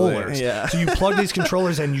controllers. Yeah. So you plug these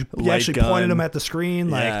controllers and you actually pointed them at the screen.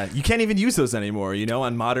 Like, you can't even use those anymore,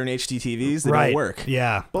 on modern HD TVs. They don't work.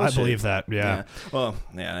 Yeah, bullshit. I believe that. Yeah. Well,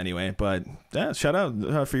 anyway, but shout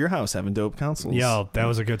out for your house having dope consoles. Yo, that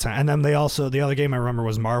was a good time. And then the other game I remember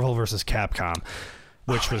was Marvel versus Capcom,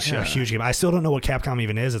 which was a huge game. I still don't know what Capcom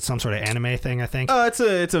even is. It's some sort of anime thing, I think. It's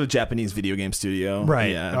a Japanese video game studio.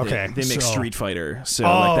 Right. Yeah. Okay. They make Street Fighter, so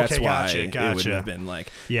that's why it would have been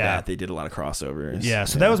like that. They did a lot of crossovers. Yeah.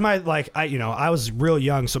 So that was my I was real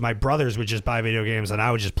young, so my brothers would just buy video games and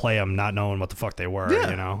I would just play them, not knowing what the fuck they were.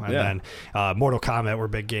 And then Mortal Kombat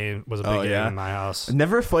was a big game in my house.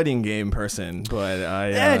 Never a fighting game person, but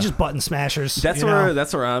just button smashers. That's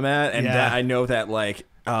where I'm at, and that I know that like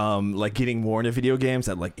getting more into video games,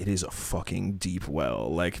 that like it is a fucking deep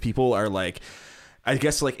well. Like people are like, I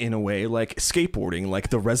guess like in a way like skateboarding, like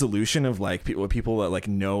the resolution of like people that like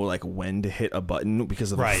know like when to hit a button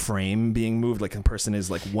because of the frame being moved, like a person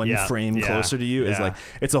is like one frame closer to you is like,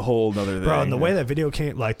 it's a whole nother thing. Bro, and the way that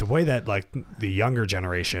the way that like the younger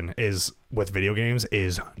generation is with video games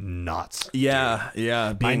is nuts.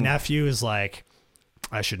 Yeah. My nephew is like,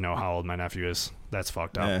 I should know how old my nephew is. That's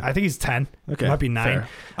fucked up. I think he's 10. Okay. It might be 9. Fair.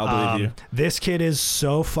 I'll believe you. This kid is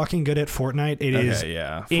so fucking good at Fortnite. It is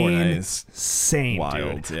Fortnite insane,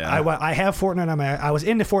 wild, dude. Yeah. I have Fortnite on I was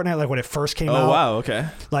into Fortnite like when it first came out. Oh wow, okay.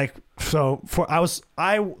 Like this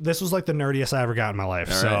was like the nerdiest I ever got in my life.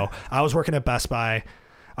 Right. I was working at Best Buy.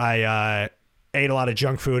 I ate a lot of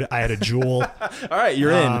junk food. I had a Juul. All right,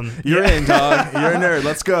 you're in. You're in, dog. You're a nerd.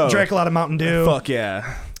 Let's go. Drank a lot of Mountain Dew. Fuck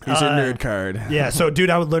yeah. Here's your nerd card. Yeah, so dude,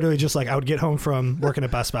 I would literally just I would get home from working at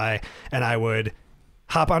Best Buy and I would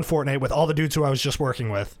hop on Fortnite with all the dudes who I was just working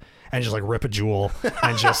with and just like rip a Juul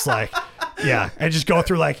and just like, and just go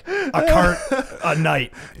through like a cart a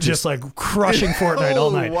night, just like crushing Fortnite all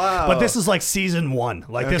night. Wow. But this is like season 1.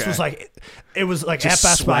 Like this was like, it was like just at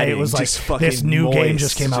Best Buy, it was like this new game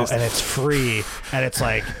just came out and it's free and it's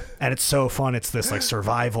like, and it's so fun. It's this like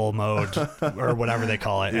survival mode or whatever they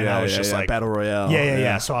call it. And I was just like Battle Royale.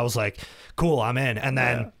 Yeah. So I was like, cool, I'm in. And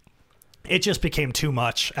then it just became too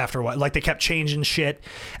much after a while. Like they kept changing shit.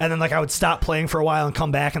 And then like I would stop playing for a while and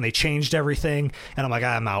come back and they changed everything. And I'm like,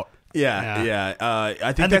 I'm out. Yeah.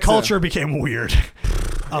 I think the culture became weird.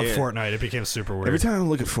 Of Fortnite, it became super weird. Every time I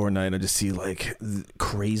look at Fortnite, I just see like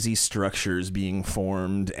crazy structures being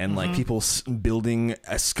formed and like people building,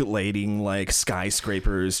 escalating like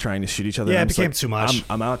skyscrapers, trying to shoot each other. Yeah, it became too much.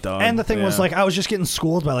 I'm out, dog. And the thing was like I was just getting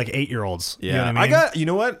schooled by like 8-year-olds. Yeah, you know what I mean? you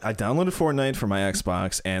know what? I downloaded Fortnite for my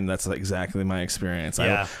Xbox, and that's exactly my experience.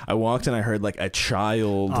 Yeah. I walked and I heard like a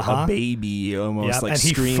child, a baby, almost like and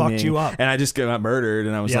screaming, he fucked you up, and I just got murdered,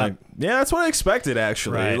 and I was like, yeah, that's what I expected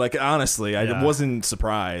actually. Right. Like honestly, I wasn't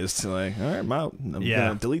surprised. Like, all right, I'm out. I'm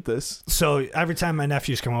gonna delete this. So every time my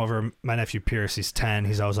nephews come over, my nephew Pierce, he's 10.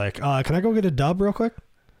 He's always like, "Can I go get a dub real quick?"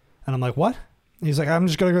 And I'm like, "What?" He's like, "I'm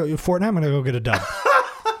just gonna go Fortnite. I'm gonna go get a dub."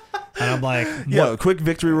 And I'm like, "Yeah, quick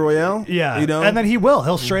victory royale." Yeah, And then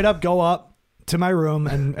he'll straight up go up to my room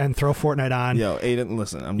and throw Fortnite on. Yo, Aiden,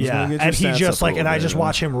 listen, I'm just gonna get your and he stats just up like, and I just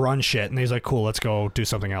watch him run shit, and he's like, "Cool, let's go do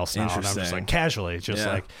something else now." And I'm just like casually,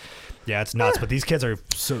 like. Yeah, it's nuts, but these kids are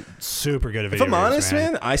super good at video games. If I'm honest,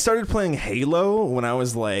 man, I started playing Halo when I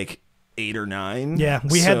was like 8 or 9. Yeah,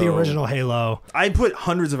 we had the original Halo. I put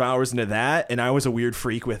hundreds of hours into that, and I was a weird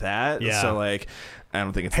freak with that. Yeah. So like, I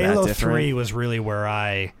don't think it's Halo that different. 3 was really where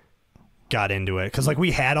I got into it because like we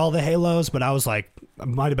had all the Halos, but I was like, I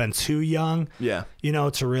might have been too young. Yeah,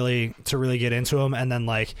 to really get into them, and then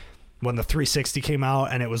like. When the 360 came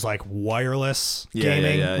out and it was like wireless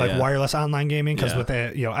gaming, wireless online gaming, because with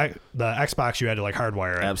the the Xbox you had to like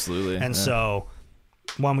hardwire it. Absolutely. And so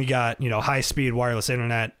when we got high speed wireless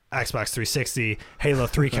internet Xbox 360, Halo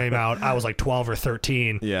 3 came out. I was like 12 or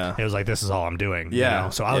 13. Yeah. It was like, this is all I'm doing. Yeah. You know?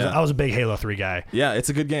 So I was a big Halo 3 guy. Yeah, it's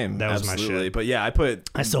a good game. That was Absolutely. my shit. But yeah,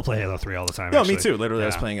 I still play Halo 3 all the time. No, actually. me too. Literally, yeah. I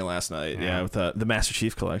was playing it last night. Yeah, with the Master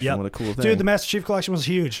Chief Collection. Yep. What a cool thing. Dude, the Master Chief Collection was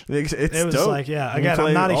huge. It was dope. like, yeah. Again,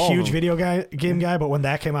 I'm not a huge game guy, but when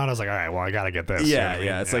that came out, I was like, all right, well, I got to get this. Yeah, you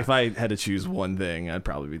know It's like if I had to choose one thing, I'd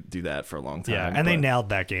probably do that for a long time. Yeah, and they nailed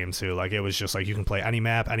that game too. Like, it was just like you can play any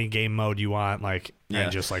map, any game mode you want, like,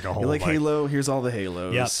 and just like a whole. You're like Halo, here's all the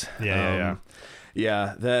Halos. Yep. Yeah.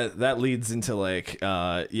 Yeah, that leads into like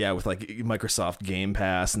with like Microsoft Game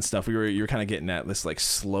Pass and stuff. You were kind of getting at this like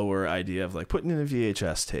slower idea of like putting in a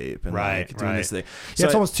VHS tape and like doing this thing. So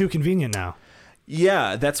it's almost too convenient now.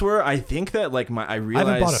 Yeah, that's where I think that like I realized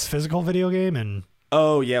I haven't bought a physical video game in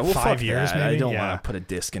well 5 years. Maybe I don't want to put a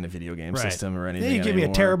disc in a video game system or anything. Yeah, you give me a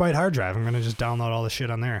terabyte hard drive. I'm gonna just download all the shit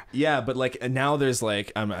on there. Yeah, but like now there's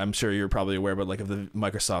like I'm sure you're probably aware, but like of the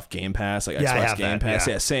Microsoft Game Pass, like Xbox Game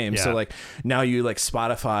Pass, same. Yeah. So like now you like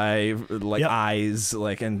Spotify, like eyes,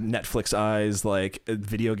 like and Netflix eyes, like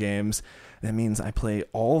video games. That means I play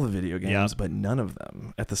all the video games, but none of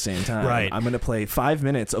them at the same time. Right. I'm going to play 5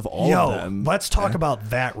 minutes of all of them. Let's talk about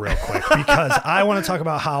that real quick because I want to talk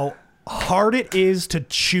about how hard it is to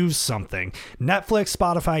choose something. Netflix,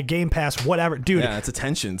 Spotify, Game Pass, whatever. Dude. Yeah, it's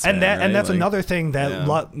attention span, and that's like, another thing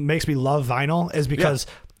that makes me love vinyl is because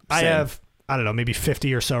I have, I don't know, maybe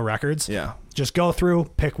 50 or so records. Yeah. Just go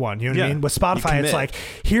through, pick one. You know what I mean? With Spotify, it's like,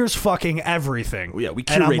 here's fucking everything. Yeah, we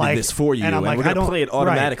curated this for you, and we're going to play it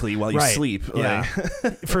automatically while you sleep. Yeah,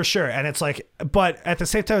 for sure. And it's like, but at the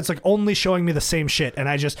same time, it's like only showing me the same shit. And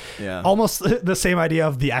I just, almost the same idea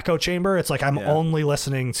of the echo chamber. It's like I'm only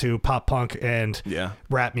listening to pop punk and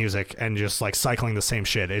rap music and just like cycling the same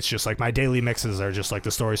shit. It's just like my daily mixes are just like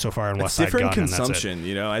the story so far in West Side Gun. Different consumption,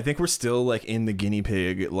 you know? I think we're still like in the guinea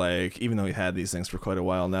pig, like, even though we've had these things for quite a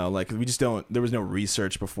while now, like we just don't, there was no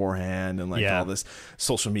research beforehand and like all this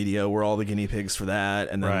social media, we're all the guinea pigs for that.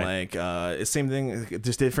 And then like it's same thing,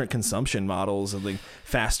 just different consumption models of like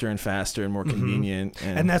faster and faster and more convenient.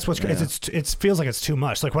 And that's what's great. It feels like it's too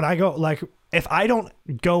much. Like when I go, like if I don't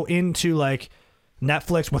go into like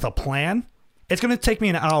Netflix with a plan, it's going to take me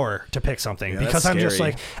an hour to pick something because I'm just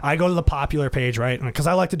like, I go to the popular page, right? Because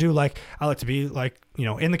I like to do like, I like to be like, you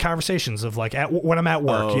know, in the conversations of like when I'm at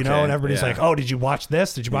work, you know, and everybody's like, oh, did you watch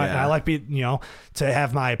this? Did you buy it? And I like to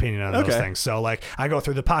have my opinion on those things. So like I go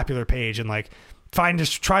through the popular page and like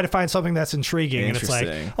try to find something that's intriguing, and it's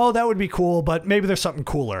like, oh, that would be cool, but maybe there's something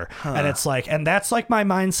cooler. And it's like, and that's like my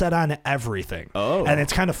mindset on everything. And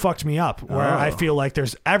it's kind of fucked me up where I feel like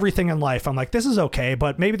there's everything in life I'm like, this is okay,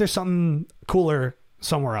 but maybe there's something cooler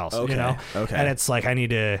somewhere else, you know? And it's like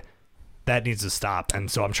that needs to stop.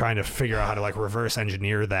 And so I'm trying to figure out how to like reverse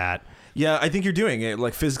engineer that. Yeah, I think you're doing it.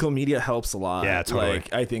 Like physical media helps a lot. Yeah, totally.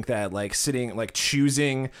 Like I think that like sitting, like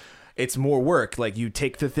choosing, it's more work. Like you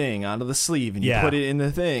take the thing out of the sleeve and you put it in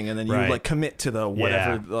the thing, and then you like commit to the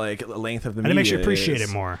whatever like length of the media. And it makes you appreciate it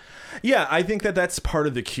more. Yeah, I think that's part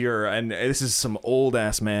of the cure. And this is some old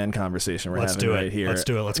ass man conversation we're having right here. Let's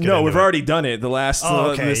do it. Let's get No, we've already done it. The last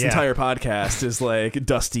this entire podcast is like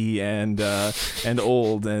dusty and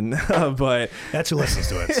old and but that's who listens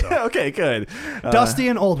to it. So. Okay, good. Dusty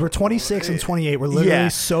and old. We're 26 and 28. We're literally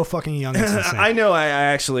so fucking young. It's insane. I know. I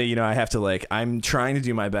actually, you know, I have to like. I'm trying to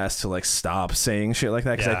do my best to like stop saying shit like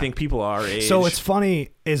that because I think people our age. So it's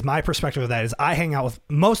funny. Is my perspective of that is I hang out with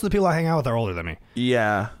most of the people I hang out with are older than me.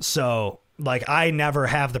 Yeah. So like I never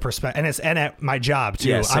have the perspective, and at my job too.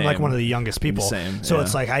 Yeah, I'm like one of the youngest people. Same. So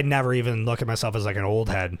it's like I never even look at myself as like an old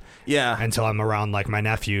head. Yeah. Until I'm around like my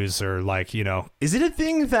nephews or like, you know. Is it a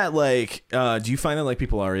thing that like do you find that like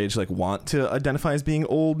people our age like want to identify as being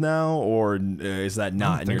old now, or is that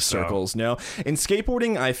not in your circles? No. In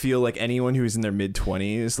skateboarding, I feel like anyone who's in their mid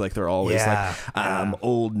 20s, like they're always like I'm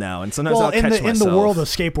old now, and sometimes I'll catch myself in the world of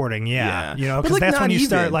skateboarding. You know, because like that's when you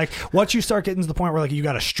start like once you start getting to the point where like you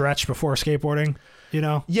got to stretch before skateboarding, you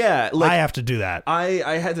know? Yeah. Like, I have to do that.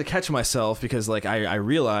 I had to catch myself because like I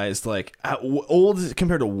realized like old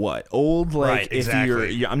compared to what? Old like if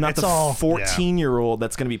I'm not the 14-year-old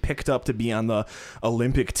that's going to be picked up to be on the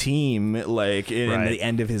Olympic team like in the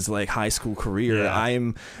end of his like high school career.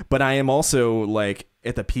 But I am also like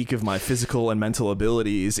at the peak of my physical and mental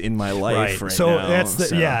abilities in my life right so now. That's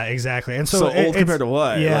the yeah, exactly. And so old compared to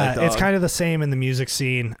what? Yeah, it's kind of the same in the music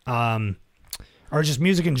scene. Or just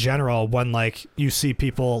music in general, when like you see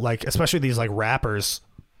people like, especially these like rappers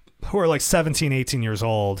who are like 17, 18 years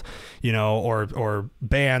old, you know, or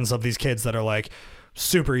bands of these kids that are like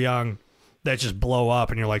super young that just blow up,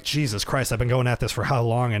 and you're like, Jesus Christ, I've been going at this for how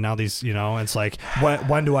long, and now these, you know, it's like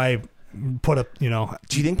when do I put a,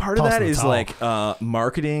 do you think part of that is like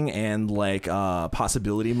marketing and like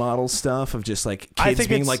possibility model stuff of just like kids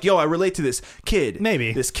being like, yo, I relate to this kid.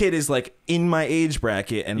 Maybe this kid is like in my age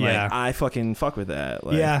bracket and like I fucking fuck with that.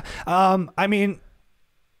 Like, yeah. I mean,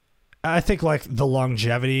 I think like the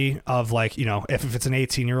longevity of like, if it's an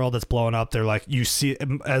 18-year-old that's blowing up, they're like, you see it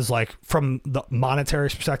as like from the monetary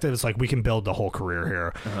perspective, it's like we can build the whole career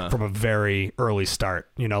here from a very early start,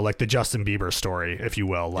 like the Justin Bieber story, if you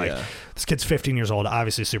will. Like this kid's 15 years old,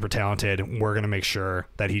 obviously super talented. We're going to make sure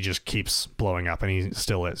that he just keeps blowing up, and he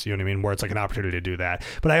still is, you know what I mean? Where it's like an opportunity to do that.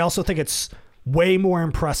 But I also think it's way more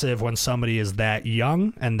impressive when somebody is that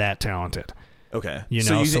young and that talented. Okay.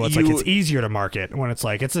 So it's like it's easier to market when it's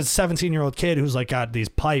like it's a 17-year-old kid who's like got these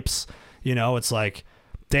pipes, it's like,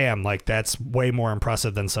 damn, like that's way more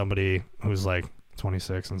impressive than somebody who's like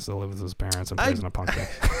 26 and still lives with his parents and plays in a punk band.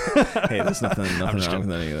 Hey, there's nothing wrong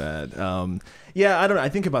with any of that. Yeah, I don't know. I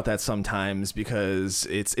think about that sometimes because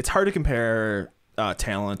it's hard to compare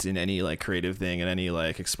talent in any like creative thing and any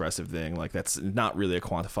like expressive thing. Like that's not really a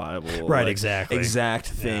quantifiable exact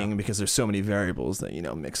thing because there's so many variables that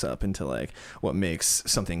mix up into like what makes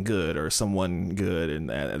something good or someone good and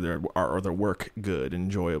their work good,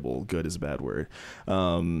 enjoyable. Good is a bad word.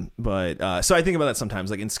 But so I think about that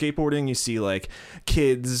sometimes. Like in skateboarding, you see like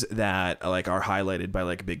kids that like are highlighted by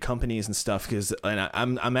like big companies and stuff and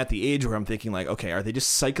I'm at the age where I'm thinking like, okay, are they just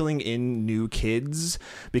cycling in new kids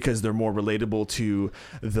because they're more relatable to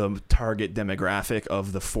the target demographic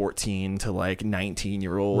of the 14 to like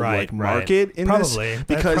 19-year-old market in probably. This?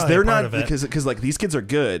 Because they're not because like these kids are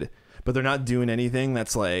good, but they're not doing anything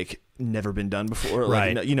that's like never been done before.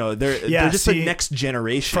 Right. Like, they're just the next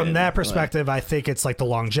generation. From that perspective, I think it's like the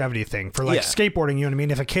longevity thing for like skateboarding. You know what I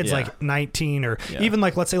mean? If a kid's like 19 or even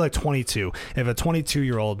like, let's say like 22, if a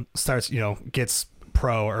 22-year-old starts, gets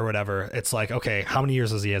pro or whatever, it's like, okay, how many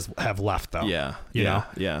years does he have left though? You know?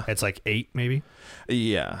 It's like 8 maybe.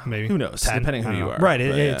 Maybe. Who knows? 10, depending who you are. Right.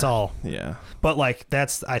 It's all. Yeah. But like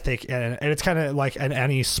that's, I think, and it's kind of like in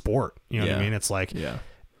any sport. You know what I mean? It's like, you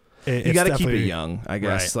got to keep it young, I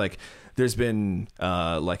guess. Right. Like there's been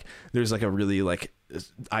there's like a really like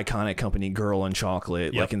iconic company, Girl and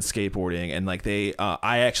Chocolate, like in skateboarding, and like they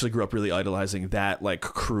I actually grew up really idolizing that like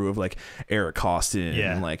crew of like Eric Costin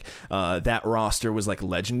and like that roster was like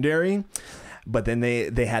legendary. But then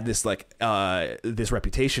they had this like this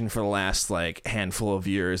reputation for the last like handful of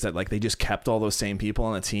years that like they just kept all those same people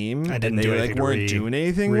on the team and they like weren't doing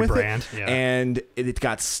anything with it, and it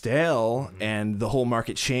got stale and the whole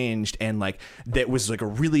market changed, and like that was like a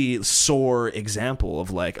really sore example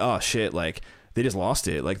of like, oh shit, like they just lost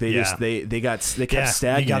it. Like they kept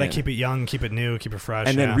stagnant. You got to keep it young, keep it new, keep it fresh.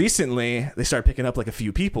 And then recently they started picking up like a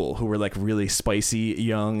few people who were like really spicy,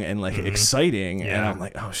 young, and like exciting. And I'm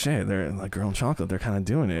like, oh shit, they're like Girl and Chocolate. They're kind of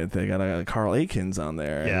doing it. They got Carl Aikens on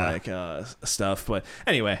there and like stuff. But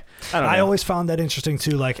anyway, I don't know. I always found that interesting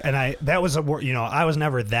too. Like, and I was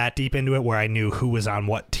never that deep into it where I knew who was on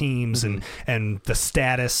what teams and the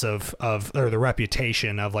status of or the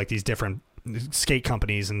reputation of like these different skate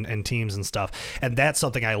companies and teams and stuff, and that's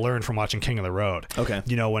something I learned from watching King of the Road. Okay.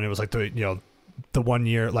 When it was like the 1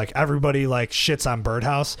 year, like everybody like shits on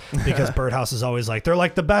Birdhouse because Birdhouse is always like they're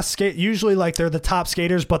like the best skate, usually like they're the top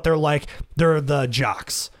skaters, but they're the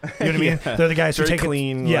jocks, you know what I mean? They're the guys who take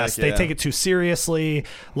clean, it they take it too seriously,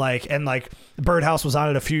 and Birdhouse was on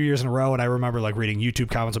it a few years in a row, and I remember like reading YouTube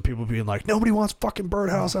comments of people being like, nobody wants fucking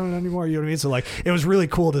Birdhouse on it anymore, you know what I mean? So like it was really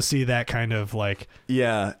cool to see that kind of like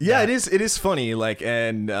it is funny, like,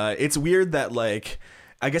 and it's weird that like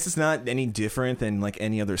I guess it's not any different than like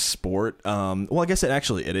any other sport. Well, I guess it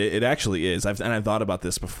actually is. I've thought about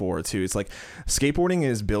this before too. It's like skateboarding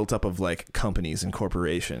is built up of like companies and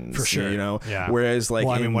corporations, for sure. Whereas like,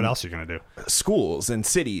 well, I mean, what else are you gonna do? Schools and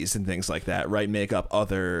cities and things like that, right? Make up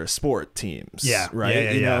other sport teams.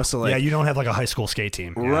 Right. Yeah. So like, you don't have like a high school skate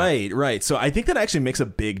team. Right. So I think that actually makes a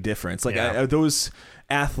big difference. Like those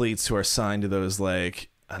athletes who are signed to those like,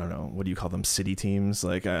 I don't know, what do you call them? City teams?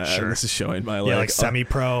 Like, this is showing my like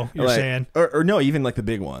semi-pro. You're saying, or no, even like the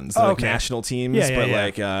big ones, like national teams.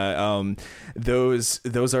 Like, those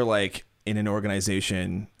are like in an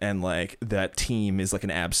organization, and like that team is like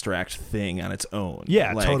an abstract thing on its own.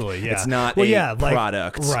 Yeah, like, totally. Yeah, it's not a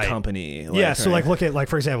product company. Like, so like look at like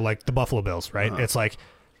for example like the Buffalo Bills, right? It's like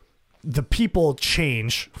the people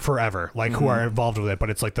change forever, like who are involved with it, but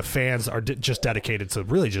it's like the fans are just dedicated to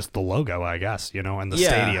really just the logo, I guess, and the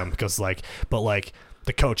stadium, because like, but like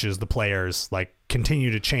the coaches, the players, like continue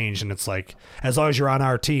to change, and it's like as long as you're on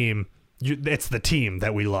our team, it's the team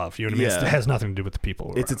that we love. You know what I mean? It has nothing to do with the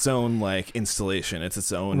people. It's its own like installation. It's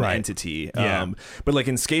its own entity. Yeah. But like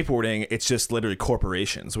in skateboarding, it's just literally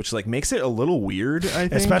corporations, which like makes it a little weird, I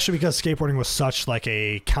think. Especially because skateboarding was such like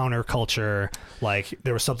a counterculture. Like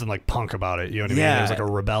there was something like punk about it. You know what I mean? It was like a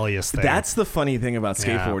rebellious thing. That's the funny thing about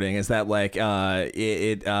skateboarding is that like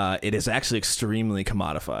it is actually extremely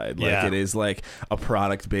commodified. Like it is like a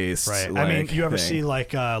product based. Right. Like, I mean, you ever thing. see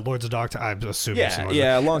like Lords of Dogtown? I'm assuming.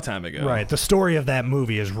 Yeah, a long time ago. Right. The story of that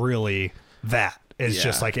movie is really that. It's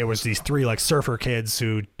just like it was these three like surfer kids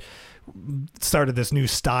who started this new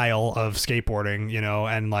style of skateboarding, you know,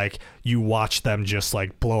 and like you watch them just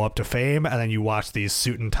like blow up to fame, and then you watch these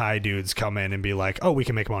suit and tie dudes come in and be like, oh, we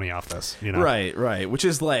can make money off this, you know? Right. Which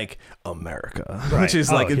is like America, which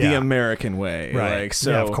is like the American way. Right. Like,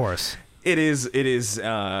 so yeah, of course. It is.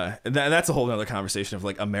 That's a whole other conversation of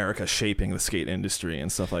like America shaping the skate industry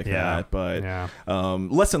and stuff like that. But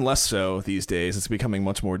less and less so these days. It's becoming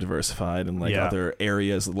much more diversified in like other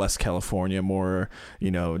areas, less California, more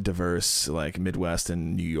diverse, like Midwest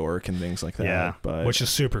and New York and things like that. Yeah, but which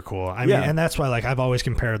is super cool. I mean, and that's why like I've always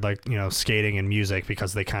compared like skating and music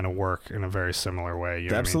because they kind of work in a very similar way.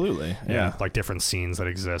 You know Absolutely. What I mean? Yeah, like different scenes that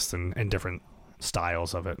exist and different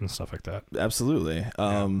styles of it and stuff like that. Absolutely.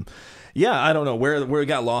 I don't know where we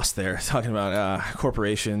got lost there talking about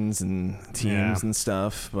corporations and teams and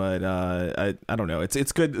stuff, but I don't know.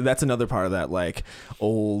 It's good. That's another part of that like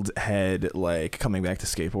old head like coming back to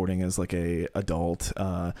skateboarding as like a adult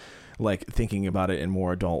like thinking about it in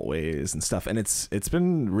more adult ways and stuff, and it's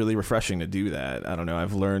been really refreshing to do that. I don't know,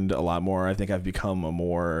 I've learned a lot more. I think I've become a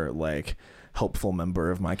more like helpful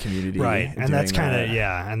member of my community, right? And that's kind of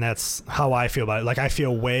and that's how I feel about it. Like I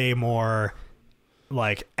feel way more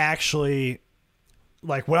like actually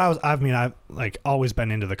like I've like always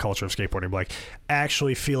been into the culture of skateboarding, but like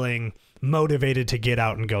actually feeling motivated to get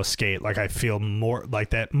out and go skate. Like I feel more like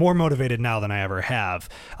that, more motivated now than I ever have,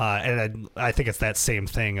 and I think it's that same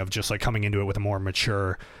thing of just like coming into it with a more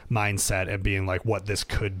mature mindset and being like what this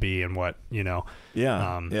could be and what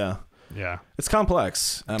Yeah. It's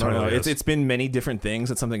complex. I don't know. It's been many different things.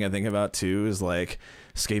 That's something I think about too, is like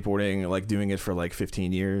skateboarding, like doing it for like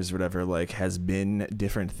 15 years or whatever, like has been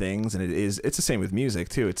different things. And it's the same with music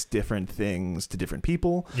too. It's different things to different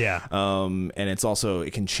people. Yeah. And it's also,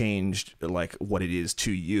 it can change like what it is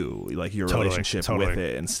to you, like your relationship with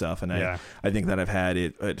it and stuff. And I think that I've had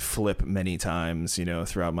it flip many times,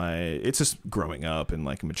 throughout it's just growing up and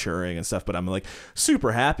like maturing and stuff. But I'm like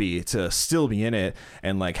super happy to still be in it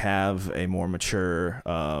and like have a more mature,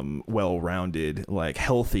 well-rounded, like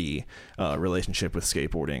healthy relationship with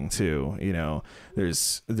skateboarding too.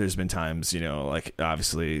 There's been times, like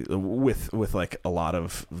obviously with like a lot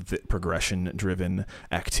of the progression driven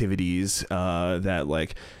activities that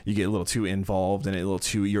like you get a little too involved in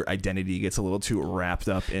it, your identity gets a little too wrapped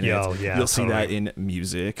up in it. You'll see that in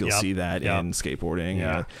music, you'll see that in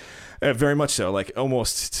skateboarding. Very much so, like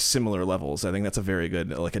almost similar levels. I think that's a very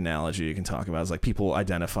good like analogy you can talk about. Is like people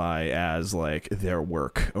identify as like their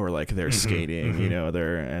work or like their skating,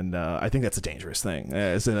 and I think that's a dangerous thing.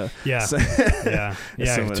 To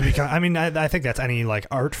become, I mean, I think that's any like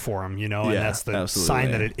art form, and that's the sign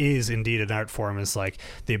that it is indeed an art form, is like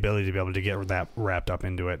the ability to be able to get that wrapped up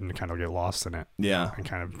into it and kind of get lost in it, and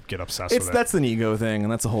kind of get obsessed with it. That's an ego thing,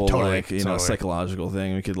 and that's a whole psychological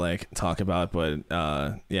thing we could like talk about, but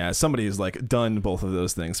somebody who's like done both of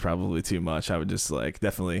those things probably too much, I would just like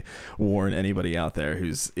definitely warn anybody out there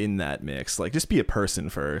who's in that mix, like just be a person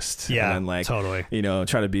first, and then like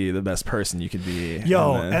try to be the best person you could be.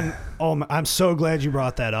 I'm so glad you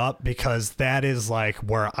brought that up, because that is like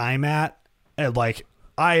where I'm at, and like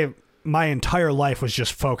my entire life was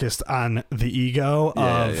just focused on the ego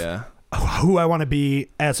of who I want to be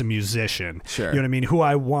as a musician. Sure. You know what I mean? Who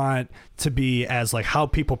I want to be as like how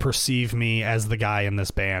people perceive me as the guy in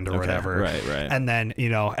this band or whatever. Right. And then,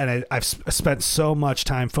 and I've spent so much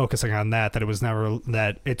time focusing on that it was never,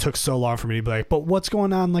 that it took so long for me to be like, but what's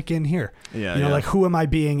going on like in here? Like who am I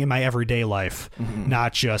being in my everyday life?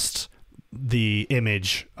 Not just the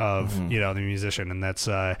image of, the musician. And that's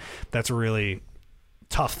a really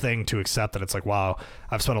tough thing to accept, that it's like, wow,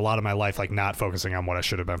 I've spent a lot of my life like not focusing on what I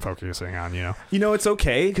should have been focusing on. It's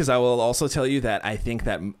okay, because I will also tell you that I think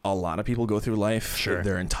that a lot of people go through life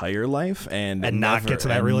their entire life and not get to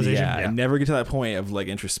that realization, and never get to that point of like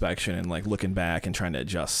introspection and like looking back and trying to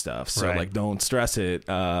adjust stuff. So like don't stress it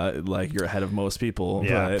like you're ahead of most people.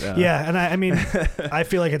 And I mean I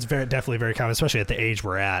feel like it's definitely very common, especially at the age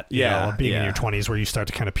we're at, being in your 20s, where you start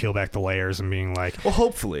to kind of peel back the layers and being like, well,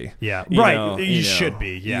 hopefully you should be.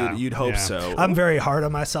 You'd hope so. I'm very hard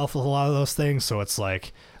on myself with a lot of those things, so it's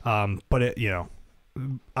like but it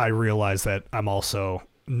I realize that I'm also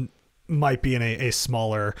might be in a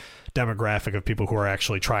smaller demographic of people who are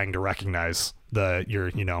actually trying to recognize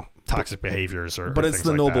your toxic behaviors but it's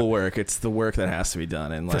the noble work. It's the work that has to be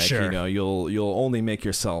done, and like you'll only make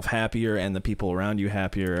yourself happier and the people around you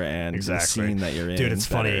happier, and the scene that you're in. Dude, it's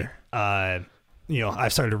better. Funny.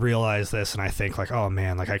 I've started to realize this, and I think like, oh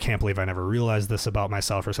man, like I can't believe I never realized this about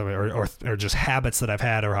myself or something, or just habits that I've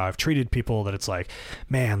had or how I've treated people, that it's like,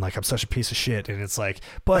 man, like I'm such a piece of shit. And it's like,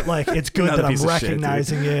 but like, it's good that I'm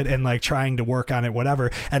recognizing it and like trying to work on it,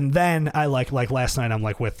 whatever. And then I like last night, I'm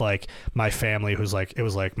like with like my family, who's like, it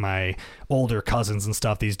was like my older cousins and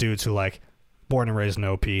stuff, these dudes who like, born and raised in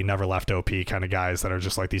OP, never left OP kind of guys that are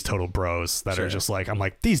just like these total bros that are just like, I'm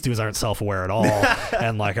like, these dudes aren't self-aware at all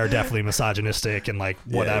and like are definitely misogynistic and like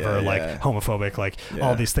whatever, like homophobic, like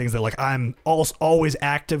all these things that like I'm always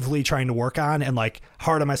actively trying to work on and like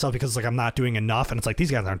hard on myself because like I'm not doing enough, and it's like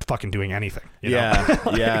these guys aren't fucking doing anything.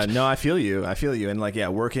 No, I feel you, and like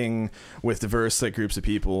working with diverse like groups of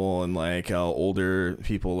people and like older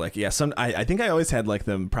people, like I think I always had like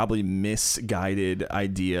the probably misguided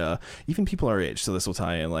idea, even people our age, so this will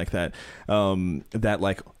tie in like that, that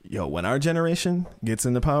like, when our generation gets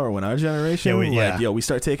into power, when our generation we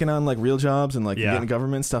start taking on like real jobs and like getting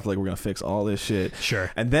government stuff, like we're gonna fix all this shit.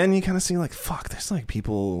 Sure. And then you kind of see like, fuck, there's like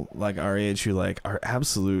people like our age who like are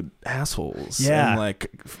absolute assholes. And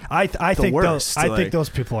like I think those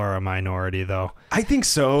people are a minority though. I think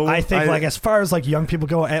so. I think like as far as like young people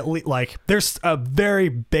go, at least like there's a very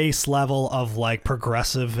base level of like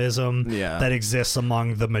progressivism that exists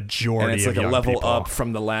among the majority, and it's like a level people. Up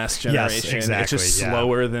from the last generation. Yes, exactly. It's just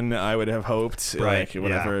slower than I would have hoped, like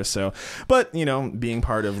whatever. So, but being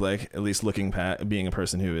part of like at least being a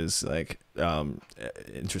person who is like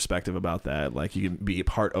introspective about that, like you can be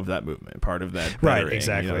part of that movement, part of that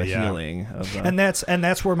healing of, and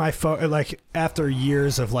that's where my like after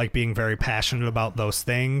years of like being very passionate about those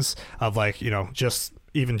things of like just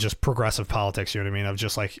progressive politics, you know what I mean, of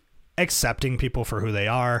just like accepting people for who they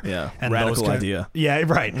are, and radical idea,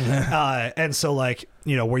 and so like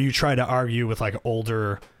where you try to argue with like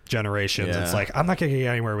older generations, it's like I'm not gonna get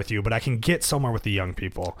anywhere with you, but I can get somewhere with the young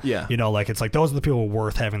people. Like it's like those are the people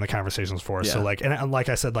worth having the conversations for. So like, and like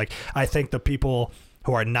I said, like I think the people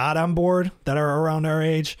who are not on board that are around our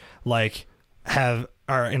age like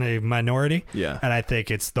are in a minority, and I think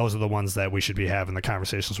those are the ones that we should be having the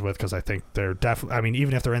conversations with, because I think they're definitely, I mean,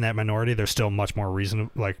 even if they're in that minority, they're still much more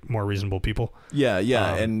reasonable people.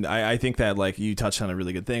 And I think that like you touched on a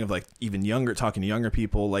really good thing of like even talking to younger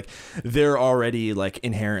people, like they're already like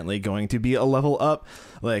inherently going to be a level up,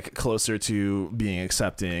 like closer to being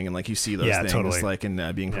accepting, and like you see those things like in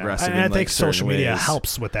being progressive. And I think like social media ways.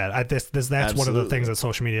 Helps with that. That's Absolutely. One of the things that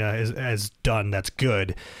social media has done that's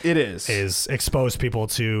good. It is expose people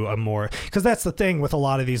to a more, because that's the thing with a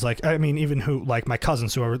lot of these, like I mean, even who like my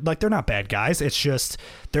cousins who are like, they're not bad guys, it's just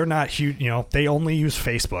they're not huge, they only use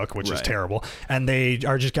Facebook, which is terrible, and they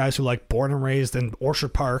are just guys who like born and raised in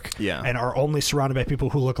Orchard Park, and are only surrounded by people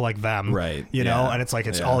who look like them, and it's like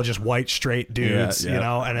it's all just white straight dudes,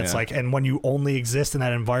 and it's like, and when you only exist in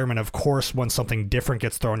that environment, of course when something different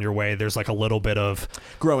gets thrown your way, there's like a little bit of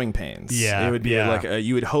growing pains. It would be like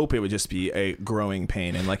you would hope it would just be a growing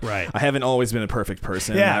pain, and like I haven't always been a perfect person.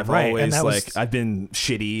 I've always like I've been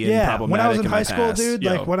shitty and problematic. When I was in high school, dude,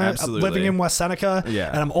 like when I was living in West Seneca,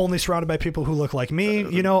 and I'm only surrounded by people who look like me,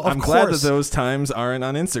 I'm glad that those times aren't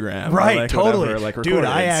on Instagram, like, totally, whatever, like dude.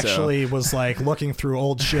 I actually was like looking through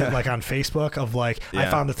old shit like on Facebook of like I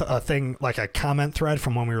found a thing like a comment thread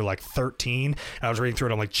from when we were like 13, and I was reading through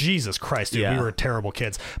it. I'm like, Jesus Christ, dude, we were terrible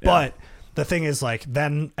kids. But the thing is, like,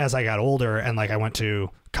 then as I got older and like I went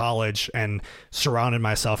to college and surrounded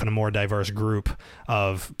myself in a more diverse group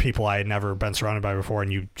of people I had never been surrounded by before,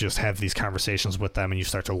 and you just have these conversations with them and you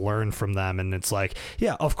start to learn from them, and it's like,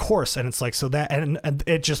 yeah, of course. And it's like, so that and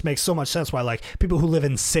it just makes so much sense why like people who live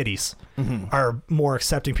in cities are more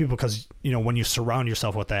accepting people, because when you surround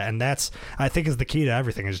yourself with that, and that's, I think, is the key to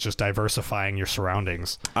everything, is just diversifying your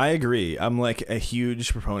surroundings. I agree. I'm like a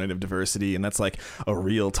huge proponent of diversity, and that's like a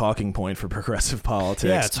real talking point for progressive politics.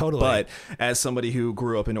 Yeah, totally. But as somebody who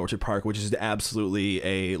grew up in Orchard Park, which is absolutely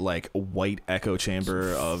a like white echo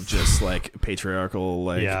chamber of just like patriarchal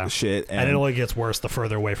like shit, and it only gets worse the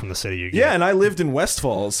further away from the city you get. Yeah, and I lived in West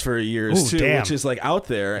Falls for years too, which is like out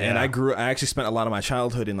there, and I actually spent a lot of my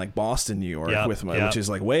childhood in like Boston, New York, which is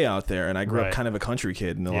like way out there, and I grew up kind of a country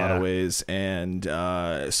kid in a lot of ways, and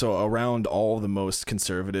so around all the most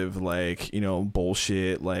conservative like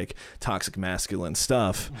bullshit like toxic masculine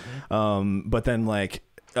stuff, but then like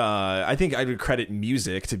I think I would credit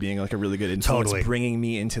music to being like a really good influence, bringing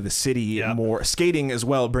me into the city more. Skating as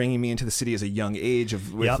well, bringing me into the city as a young age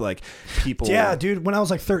with like people. Yeah, dude. When I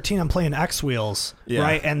was like 13, I'm playing X Wheels,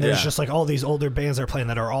 right? And there's just like all these older bands that are playing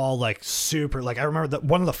that are all like super. Like I remember that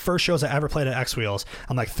one of the first shows I ever played at X Wheels.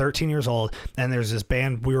 I'm like 13 years old, and there's this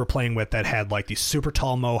band we were playing with that had like these super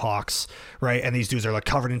tall mohawks, right? And these dudes are like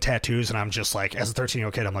covered in tattoos, and I'm just like, as a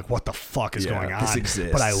 13-year-old kid, I'm like, what the fuck is going on? This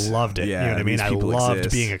exists. But I loved it. Yeah, you know what I mean? I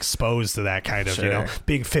loved being exposed to that kind of, Sure.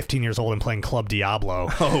 being 15 years old and playing Club Diablo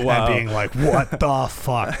and being like, what the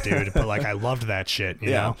fuck, dude? But like, I loved that shit,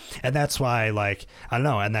 you know? And that's why, like, I don't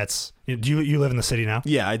know. And that's, do you live in the city now?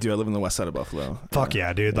 Yeah, I do. I live in the west side of Buffalo. Fuck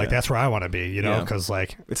yeah, dude. Like, that's where I want to be, you know? Because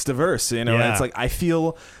like, it's diverse, you know? And it's like, I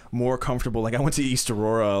feel more comfortable. Like I went to East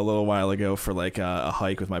Aurora a little while ago for like a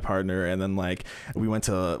hike with my partner, and then like we went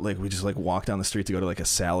to like we just like walked down the street to go to like a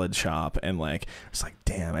salad shop, and like it's like,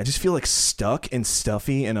 damn, I just feel like stuck and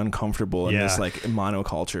stuffy and uncomfortable in this like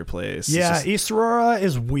monoculture place. Yeah, East Aurora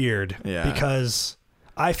is weird because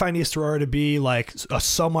I find East Aurora to be like a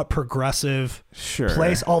somewhat progressive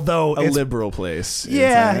place, although a liberal place.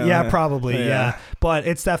 Probably, but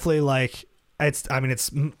it's definitely like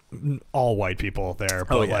it's all white people there,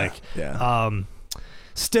 but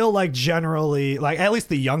still like generally like at least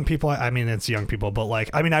the young people, I mean it's young people, but like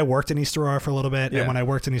I mean I worked in East Aurora for a little bit, and when I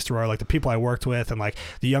worked in East Aurora, like the people I worked with and like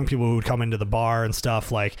the young people who would come into the bar and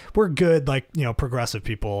stuff, like we're good, like, you know, progressive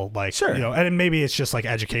people, like, you know, and maybe it's just like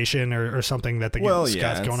education or something that the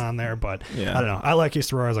guys going on there, but I don't know, I like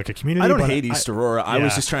East Aurora as like a community. I don't hate East Aurora. I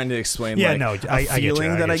was just trying to explain a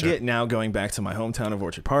feeling that I get now going back to my hometown of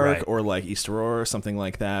Orchard Park or like East Aurora or something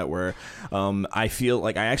like that, where I feel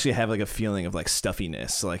like I actually have like a feeling of like stuffiness.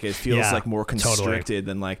 Like it feels like more constricted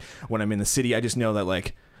than like when I'm in the city. I just know that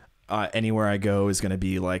like anywhere I go is going to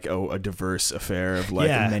be like a diverse affair of like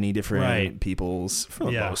many different peoples for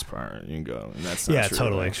the most part. You can go, and that's not true,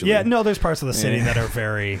 totally. Actually. Yeah, no, there's parts of the city that are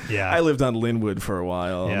very I lived on Linwood for a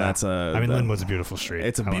while. And that's Linwood's a beautiful street.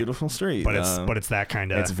 It's a beautiful street, but it's that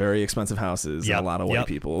kind of. It's very expensive houses. And a lot of white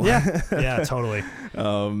people. Yeah, totally.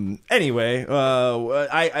 Anyway,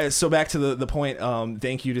 so back to the point.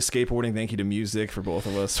 Thank you to skateboarding. Thank you to music for both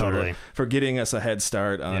of us for getting us a head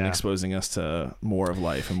start on exposing us to more of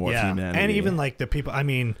life and more humanity. And even like the people, I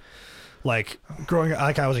mean, like growing up,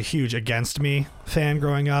 like I was a huge Against Me fan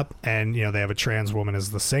growing up, and you know they have a trans woman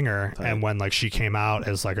as the singer, and when like she came out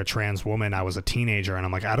as like a trans woman, I was a teenager, and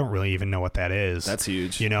I'm like, I don't really even know what that is. That's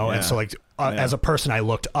huge, you know. And so like as a person I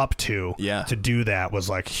looked up to do that was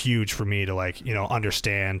like huge for me to like, you know,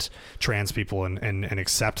 understand trans people and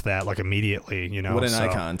accept that like immediately, you know. What an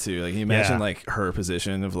icon too. Like you imagine like her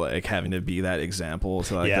position of like having to be that example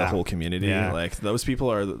to like the whole community. Like those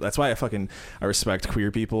people are, that's why I respect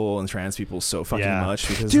queer people and trans people so fucking much,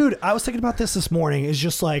 because dude, I was thinking about this morning, is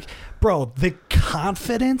just like, bro, the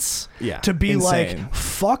confidence to be like,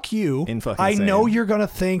 fuck you, I know you're gonna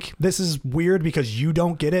think this is weird because you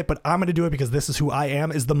don't get it, but I'm gonna do it because this is who I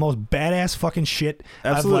am, is the most badass fucking shit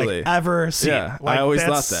I've like ever seen. Like, I always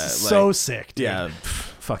thought that. Like, so sick, dude.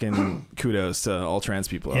 Fucking kudos to all trans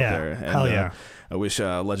people out there. And, hell yeah. I wish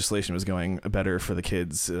legislation was going better for the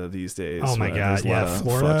kids these days. Oh my God.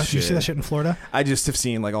 Florida. Did you see that shit in Florida? I just have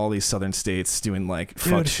seen like all these southern states doing like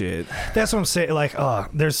fuck shit. That's what I'm saying. Like,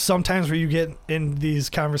 there's sometimes where you get in these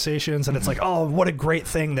conversations and it's like, oh, what a great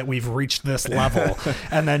thing that we've reached this level.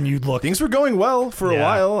 And then you look. Things were going well for a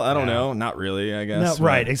while. I don't know. Not really, I guess. No,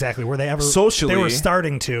 right. Exactly. Were they ever socially? They were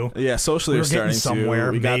starting to. Yeah, socially we were starting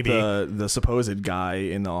somewhere. We maybe got the supposed guy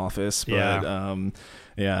in the office, but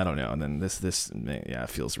yeah, I don't know. And then this it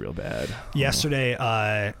feels real bad. Yesterday,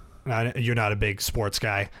 you're not a big sports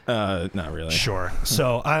guy. Not really. Sure.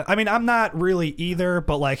 So I mean, I'm not really either,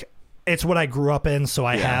 but like, it's what I grew up in, so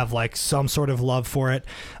I have like some sort of love for it.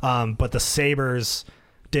 But the Sabres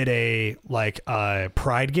did a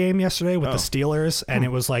pride game yesterday with the Steelers, and it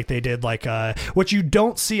was like they did like what you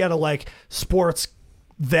don't see out of like sports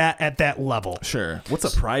that at that level. Sure. What's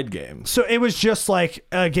a pride game? So it was just like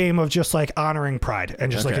a game of just like honoring pride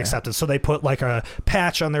and just like acceptance. So they put like a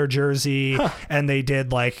patch on their jersey, and they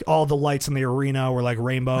did like all the lights in the arena were like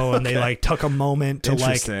rainbow, and they like took a moment to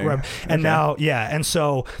like, and now and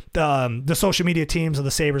so the social media teams of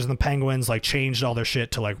the Sabres and the Penguins like changed all their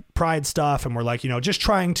shit to like pride stuff, and we're like, you know, just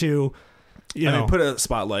trying to put a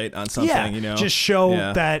spotlight on something, you know, just show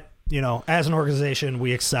that, you know, as an organization,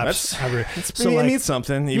 we accept. So it means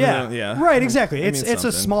something. Even though, right. Exactly. It's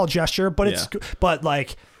a small gesture, but but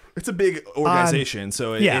like, it's a big organization,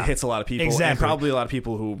 so it hits a lot of people, and probably a lot of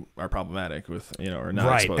people who are problematic with, or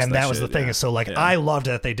not exposed to and that was the thing. So like, I loved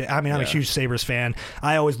that they did. I mean, I'm a huge Sabres fan.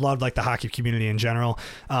 I always loved like the hockey community in general,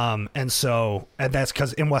 and that's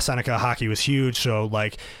because in West Seneca hockey was huge. So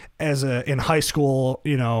like, in high school,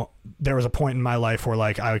 there was a point in my life where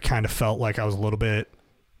like I kind of felt like I was a little bit.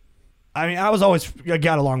 I mean, I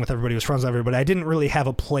got along with everybody, was friends with everybody. I didn't really have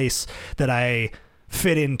a place that I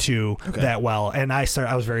fit into that well, and I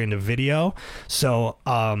was very into video, so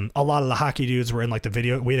a lot of the hockey dudes were in like the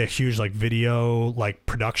video. We had a huge like video like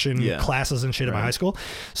production classes and shit at my high school,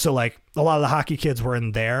 so like a lot of the hockey kids were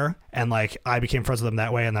in there, and like I became friends with them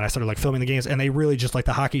that way, and then I started like filming the games, and they really just like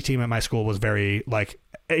the hockey team at my school was very like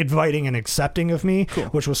inviting and accepting of me,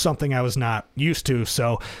 which was something I was not used to.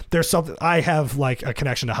 So there's something, I have like a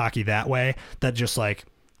connection to hockey that way, that just like,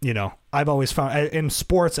 I've always found in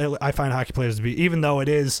sports, I find hockey players to be, even though it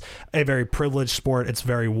is a very privileged sport, it's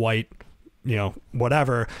very white,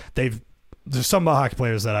 whatever, there's some hockey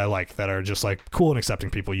players that I like that are just like cool and accepting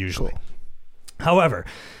people usually. However,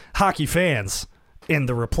 hockey fans in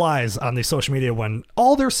the replies on the social media, when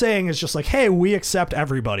all they're saying is just like, hey, we accept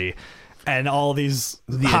everybody, and all these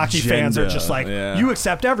hockey fans are just like, you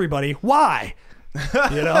accept everybody, why?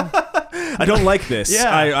 I don't like this.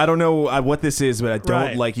 I don't know what this is, but I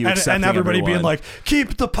don't like you accepting and everybody everyone. being like,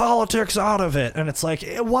 keep the politics out of it, and it's like,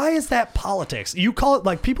 why is that politics? You call it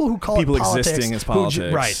like people who call people it politics, existing as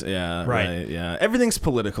politics, right? Yeah. Everything's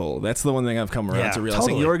political. That's the one thing I've come around to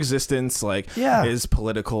realizing. Your existence is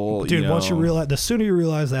political. Dude, once you realize, the sooner you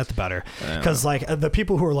realize that, the better. Because like the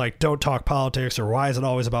people who are like, don't talk politics, or why is it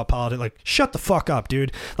always about politics? Like, shut the fuck up,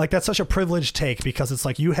 dude. Like, that's such a privileged take, because it's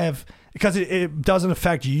like because it doesn't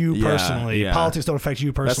affect you personally. Politics don't affect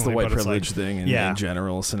you personally. That's the white privilege thing in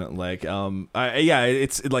general. So like,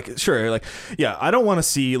 it's like, sure, like, I don't want to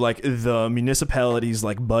see like the municipality's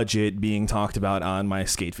like budget being talked about on my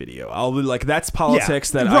skate video. I'll be like, that's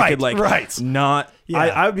politics that I could like not.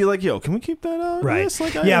 I would be like, yo, can we keep that out? Right. This?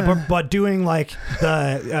 Like, but doing like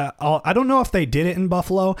the I don't know if they did it in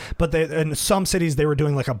Buffalo, but in some cities they were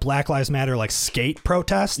doing like a Black Lives Matter like skate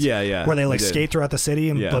protest. Where they like skate throughout the city,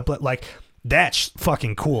 and but like, that's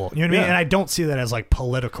fucking cool. You know what I mean? And I don't see that as like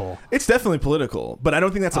political. It's definitely political, but I don't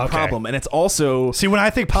think that's a problem. And it's also, see, when I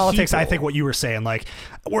think politics, I think what you were saying, like,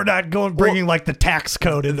 we're not bringing like the tax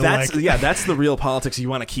code into that's the real politics you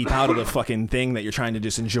want to keep out of the fucking thing that you're trying to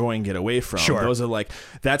just enjoy and get away from. Sure. Those are like,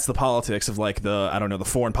 that's the politics of like the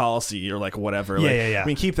foreign policy or like whatever. I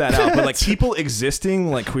mean, keep that out. But like people existing,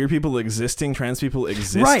 like queer people existing, trans people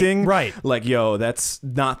existing, right. Like, yo, that's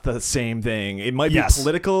not the same thing. It might be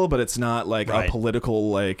political, but it's not like a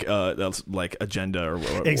political like agenda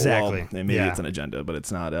or exactly. Well, maybe it's an agenda, but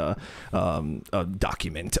it's not a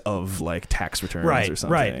document of like tax returns or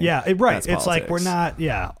something. Right. Yeah. Right. It's like, we're not.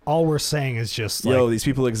 Yeah. All we're saying is just like, yo, these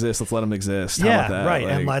people exist. Let's let them exist. How about that? Right.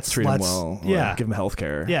 Like, and let's treat them well. Yeah. Give them health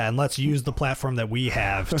care. Yeah. And let's use the platform that we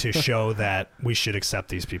have to show that we should accept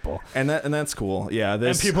these people. And that's cool. Yeah. And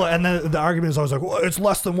the argument is always like, well, it's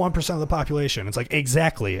less than 1% of the population. It's like,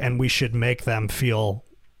 exactly. And we should make them feel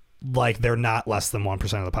like they're not less than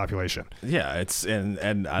 1% of the population. Yeah, it's and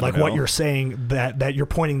I don't like know. What you're saying, that you're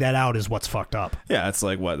pointing that out is what's fucked up. Yeah, it's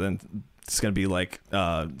like, what then? It's gonna be like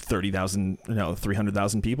 30,000,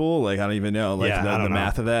 300,000 people. Like, I don't even know. Like the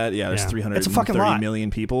math of that. Yeah, there's 330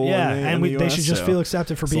 million people. Yeah, in the they US, should just feel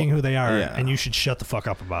accepted for being who they are, and you should shut the fuck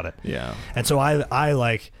up about it. Yeah, and so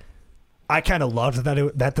I kind of loved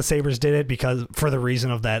that the Sabres did it, because for the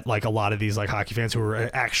reason of that, like a lot of these like hockey fans who were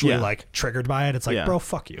actually like triggered by it, it's like, bro,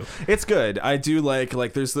 fuck you. It's good. I do like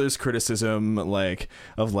there's criticism like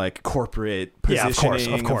of like corporate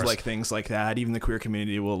positioning of course. Of like things like that. Even the queer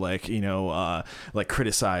community will like like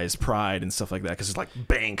criticize Pride and stuff like that, because it's like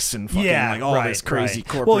banks and fucking like all this crazy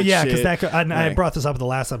corporate. Well, yeah, because shit. I brought this up in the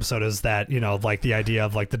last episode, is that like the idea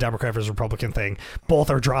of like the Democrat versus Republican thing, both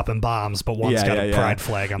are dropping bombs, but one's got a Pride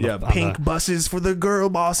flag on the pink buses for the girl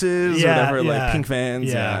bosses, whatever, like pink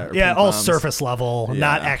vans, all surface level,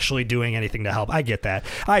 not actually doing anything to help. I get that.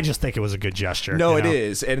 I just think it was a good gesture. No, it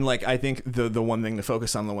is. And like, I think the one thing to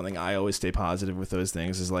focus on, the one thing I always stay positive with those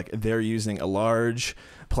things is like, they're using a large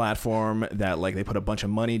platform that like they put a bunch of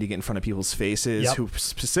money to get in front of people's faces, who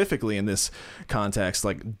specifically in this context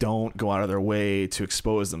like don't go out of their way to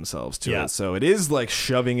expose themselves to it. So it is like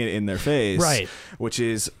shoving it in their face, right? Which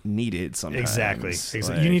is needed sometimes. Exactly.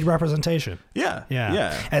 Like, you need representation. Yeah.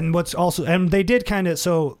 And what's also, and they did kind of,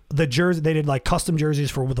 so the jersey, they did like custom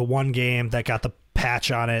jerseys for the one game that got the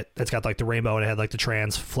patch on it that's got like the rainbow, and it had like the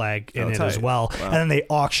trans flag in it as well. Wow. And then they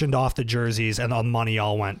auctioned off the jerseys, and the money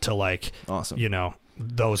all went to like, awesome,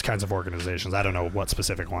 those kinds of organizations. I don't know what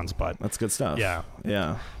specific ones, but that's good stuff.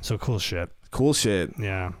 Yeah. So cool shit.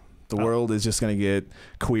 Yeah. The world is just going to get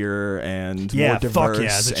queer and more diverse. Fuck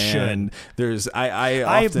yes, it and should. There's I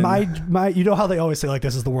often, my you know how they always say like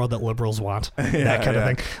this is the world that liberals want, that kind of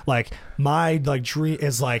thing. Like my like dream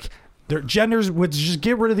is like their genders would just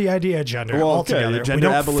get rid of the idea of gender altogether. The gender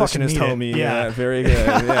abolitionist homie. Yeah, very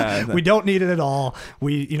good. Yeah, we don't need it at all.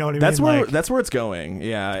 You know what I mean? Like, that's where it's going.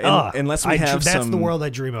 Yeah, unless we have that's the world I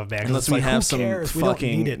dream of, man. Unless we have some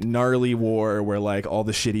fucking gnarly war where like all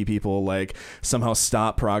the shitty people like somehow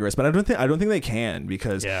stop progress, but I don't think they can,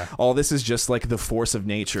 because all this is just like the force of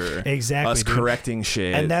nature. Exactly, us correcting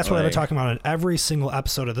shit, and that's what I've been talking about in every single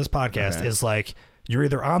episode of this podcast. Is like, you're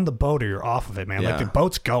either on the boat or you're off of it, man. Like the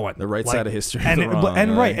boat's going. The right side of history. And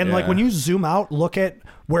wrong, like when you zoom out, look at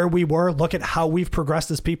where we were, look at how we've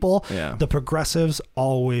progressed as people. Yeah. The progressives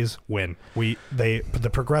always win. The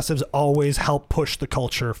progressives always help push the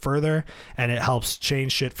culture further, and it helps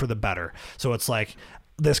change shit for the better. So it's like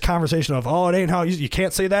this conversation of, it ain't how you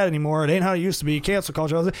can't say that anymore. It ain't how it used to be. Cancel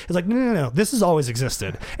culture. It's like, no. This has always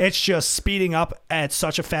existed. It's just speeding up at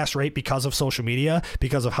such a fast rate because of social media,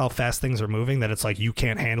 because of how fast things are moving, that it's like you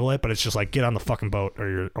can't handle it. But it's just like, get on the fucking boat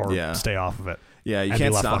or stay off of it. Yeah, you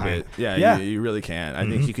can't stop it. Yeah. You really can't. I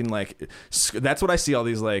think you can like. That's what I see all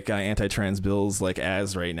these like anti-trans bills like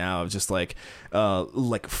as right now, of just like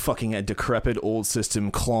fucking a decrepit old system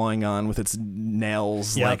clawing on with its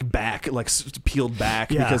nails like back, like peeled back,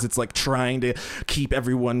 because it's like trying to keep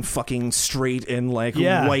everyone fucking straight and like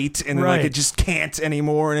white, and like it just can't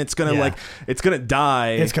anymore, and it's gonna die. It's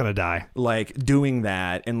gonna die like doing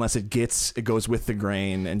that, unless it goes with the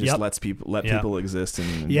grain and just let people exist.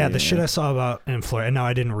 And the shit I saw about in Florida, and now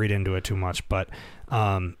I didn't read into it too much, but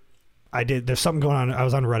I did. There's something going on. I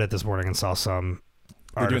was on Reddit this morning and saw some.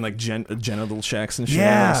 They're doing like genital checks and shit.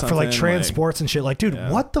 Yeah, for like trans sports and shit. Like, dude,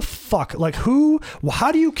 what the fuck? Like,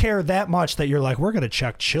 how do you care that much that you're like, we're gonna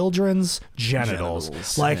check children's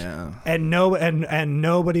genitals? Like, and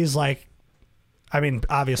nobody's like. I mean,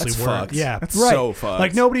 obviously, we're fucked. Yeah, that's so fucked.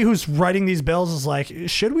 Like, nobody who's writing these bills is like,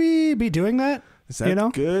 should we be doing that? Is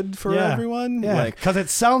that good for everyone? Yeah, because it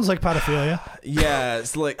sounds like pedophilia. Yeah,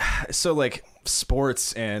 it's like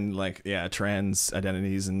sports and like trans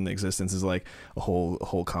identities and existence is like a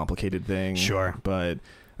whole complicated thing. Sure, but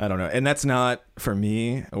I don't know, and that's not for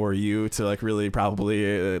me or you to like really probably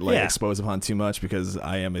expose upon too much, because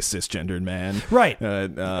I am a cisgendered man. Right.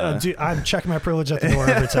 Dude, I'm checking my privilege at the door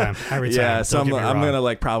every time. Yeah, so I'm gonna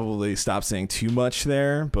like probably stop saying too much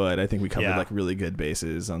there, but I think we covered like really good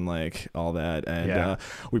bases on like all that, and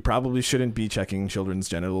we probably shouldn't be checking children's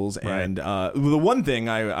genitals. Right. And the one thing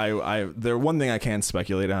I can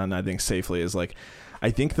speculate on, I think safely, is like, I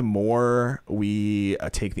think the more we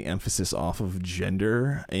take the emphasis off of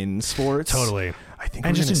gender in sports, totally, I think,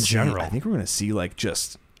 and just in general, I think we're going to see like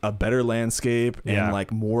just a better landscape and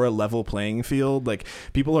like more level playing field. Like,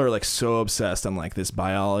 people are like so obsessed on like this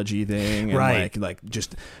biology thing, and like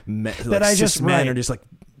just men are just like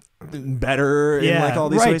better in like all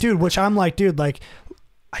these ways, dude. Which I'm like, dude, like.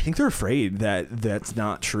 I think they're afraid that that's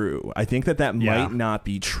not true. I think that might not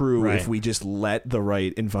be true if we just let the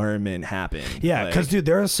right environment happen. Yeah, because dude,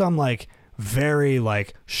 there are some like very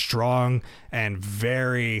like strong and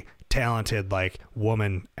very talented like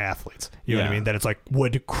woman athletes. You know what I mean? That it's like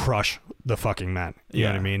would crush the fucking men. You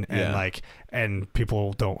know what I mean? And like, and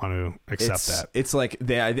people don't want to accept that. It's like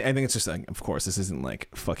I think it's just like, of course, this isn't like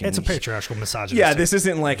fucking. It's a patriarchal misogynistic. Yeah, this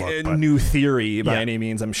isn't like a new theory by any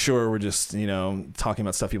means. I'm sure we're just talking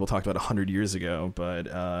about stuff people talked about 100 years ago. But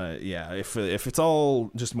if it's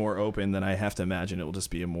all just more open, then I have to imagine it will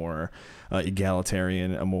just be a more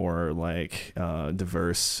egalitarian, a more like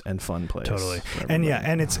diverse and fun place. Totally.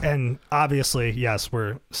 And obviously, yes,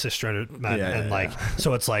 we're cisgendered men, and like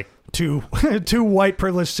so it's like two white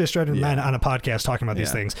privileged cisgendered men on a podcast talking about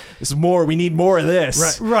these things. It's more. We need more of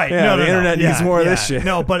this. Right. Yeah, the internet needs more of this shit.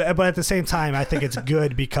 No, but at the same time, I think it's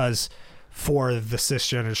good because for the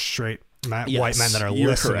cisgender straight white men that are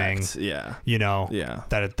listening,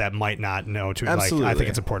 that might not know to. Absolutely. Like, I think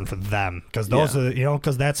it's important for them because those are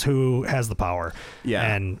because that's who has the power.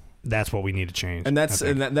 Yeah, and that's what we need to change. And that's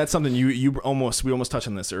something we almost touched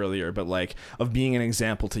on this earlier, but like of being an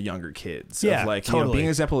example to younger kids. Yeah, of like totally. Being an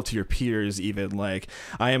example to your peers, even like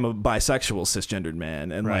I am a bisexual cisgendered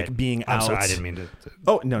man, and like being out. I'm sorry, I didn't mean to.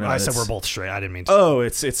 Oh no, I said we're both straight. I didn't mean to. Oh,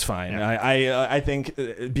 it's fine. Yeah. I think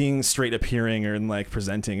being straight appearing or like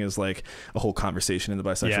presenting is like a whole conversation in the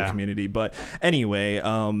bisexual community. But anyway,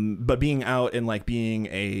 but being out and like being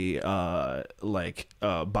a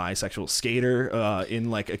bisexual skater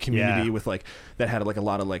in like a community community with like that had like a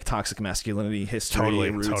lot of like toxic masculinity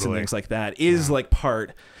history roots and things like that is like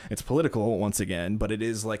part. It's political once again, but it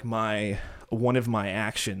is like one of my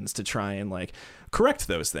actions to try and like correct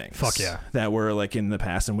those things. Fuck yeah. That were like in the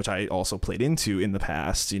past, and which I also played into in the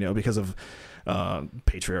past, because of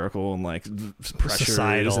patriarchal and like pressures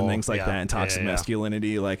societal and things like that, and toxic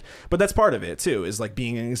masculinity, like, but that's part of it too, is like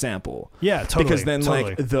being an example. Yeah, totally. Because then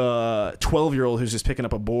like the 12-year-old who's just picking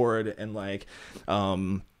up a board and like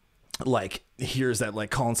hears that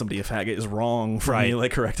like calling somebody a faggot is wrong for me,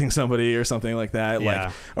 like correcting somebody or something like that,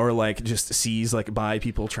 like, or like just sees like bi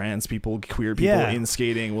people, trans people, queer people in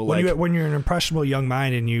skating. Well, when you're an impressionable young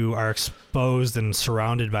mind and you are exposed and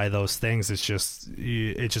surrounded by those things, it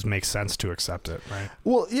just makes sense to accept it, right?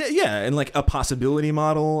 Well, yeah, and like a possibility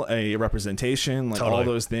model, a representation, like all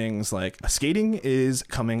those things. Like skating is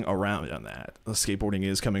coming around on that. Skateboarding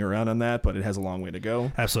is coming around on that, but it has a long way to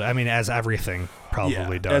go. Absolutely. I mean, as everything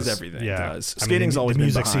probably does. As everything does. Skating's always the been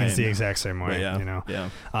music behind. scene's the exact same way.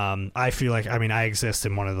 I feel like, I mean, I exist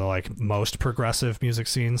in one of the like most progressive music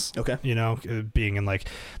scenes. Okay. Being in like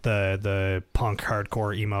the punk,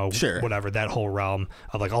 hardcore, emo, whatever, that whole realm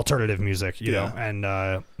of like alternative music, you know,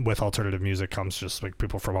 and with alternative music comes just like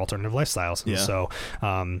people from alternative lifestyles. And so,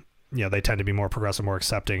 they tend to be more progressive, more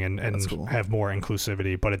accepting, and have more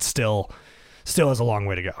inclusivity, but it still has a long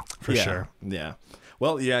way to go for sure. Yeah.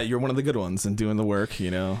 Well, you're one of the good ones and doing the work,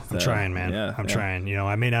 I'm trying, man. I'm trying.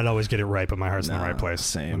 I may not always get it right, but my heart's in the right place.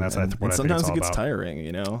 Same. And that's what I think sometimes it gets about.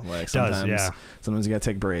 Tiring, like sometimes you got to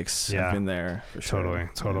take breaks. Yeah. I've been there. For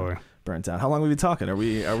sure. Totally. Burnt out. How long have we been talking? Are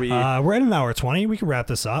we? We're at an hour 20. We can wrap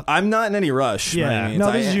this up. I'm not in any rush. Yeah.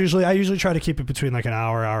 No, this is I usually try to keep it between like an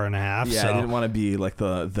hour and a half. Yeah, so. I didn't want to be like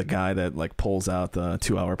the guy that like pulls out the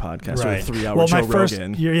 2-hour podcast or the 3-hour Joe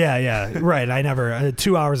Rogan. Right. I never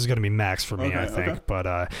 2 hours is going to be max for me, I think. Okay.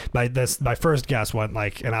 But my first guest went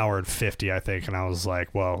like an hour and 50, I think, and I was like,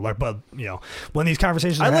 well, like, but when these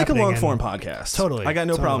conversations are like happening, a long form podcast. Totally. I got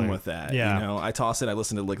no problem with that. Yeah. I toss it. I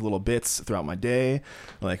listen to like little bits throughout my day,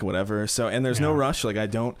 like whatever. So, and there's no rush. Like I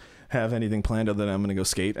don't have anything planned other than I'm gonna go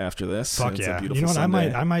skate after this. Fuck it's a beautiful what?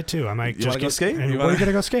 Sunday. I might too. I might just go skate. Where are you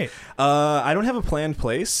gonna go skate? I don't have a planned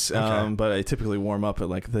place, but I typically warm up at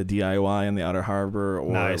like the DIY in the Outer Harbor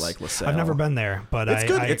or like LaSalle. I've never been there, but it's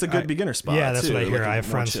good. It's a good beginner spot. Yeah, that's too. what I hear. Like I have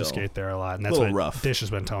friends who skate there a lot, and that's what rough. Dish has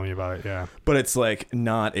been telling me about it. Yeah, but it's like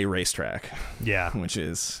not a racetrack. Yeah, which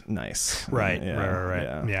is nice. Right.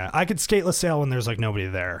 Yeah, I could skate LaSalle when there's like nobody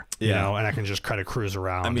there. You know, and I can just kind of cruise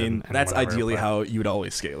around. I mean, and that's ideally how you would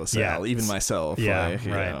always skate LaSalle. Even myself. Yeah.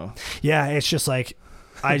 Right. Yeah, it's just like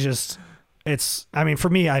I mean, for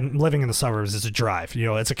me, I'm living in the suburbs. It's a drive,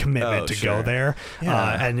 it's a commitment to go there.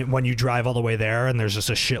 And when you drive all the way there and there's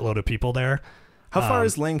just a shitload of people there. How far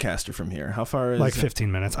is Lancaster from here? How far is like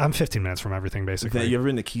 15 minutes? I'm 15 minutes from everything, basically. You ever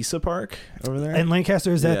been to Kisa Park over there? And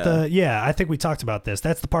Lancaster, is that I think we talked about this.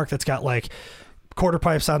 That's the park that's got like quarter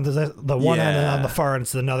pipes on the one end, and on the far end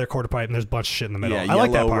it's another quarter pipe, and there's a bunch of shit in the middle. I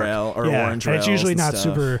like that park. Rail or orange and it's usually not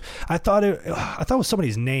stuff. super. I thought it was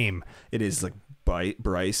somebody's name. It is like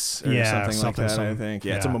Bryce or something like that. I think.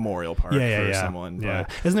 Yeah, it's a memorial park for someone. Yeah.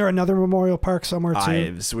 Isn't there another memorial park somewhere too?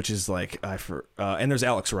 Ives, which is like and there's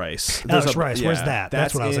Alex Rice. Rice. Where's that?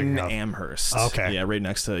 That's what I was thinking of. Amherst. Okay. Yeah, right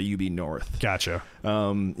next to UB North. Gotcha. A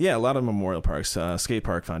lot of memorial parks. Skate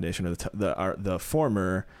Park Foundation, or the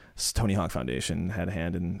former Tony Hawk Foundation, had a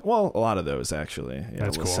hand in a lot of those actually.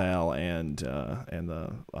 That's LaSalle cool. and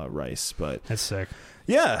the Rice, but that's sick.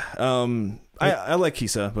 Yeah. I like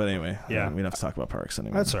Kisa, but anyway, we don't have to talk about parks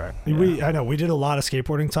anymore. That's all right. Yeah. I know we did a lot of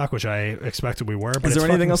skateboarding talk, which I expected we were. But is there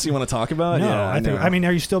anything else you want to talk about? No, yeah, I mean,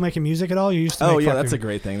 are you still making music at all? You used to. That's a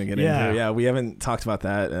great thing to get into. Yeah, we haven't talked about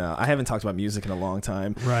that. I haven't talked about music in a long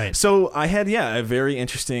time. Right. So I had a very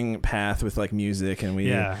interesting path with like music, and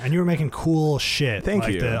and you were making cool shit. Thank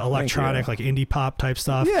you. The electronic, like indie pop type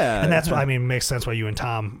stuff. Yeah, and that's why it makes sense why you and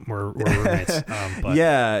Tom were roommates.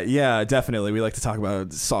 Yeah, definitely. We like to talk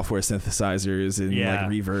about software synthesizers and like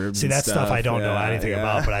reverb. See, that stuff I don't know anything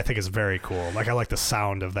about, but I think it's very cool. Like I like the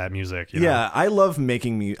sound of that music. I love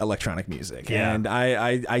making electronic music, and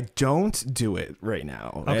I don't do it right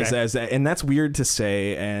now. Okay. And that's weird to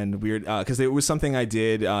say, and weird because it was something I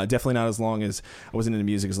did. Definitely not as long as I wasn't into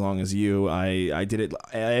music as long as you. I did it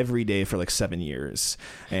every day for like 7 years,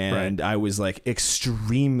 and I was like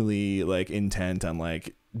extremely like intent on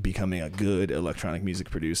like becoming a good electronic music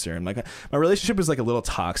producer, and like my relationship was like a little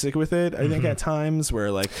toxic with it, I think, at times, where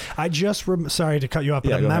like I just sorry to cut you off,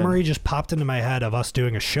 but a memory just popped into my head of us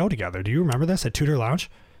doing a show together. Do you remember this at Tudor Lounge?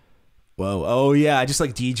 Whoa. Oh yeah, I just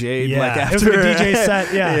like DJ'd like after it was like a DJ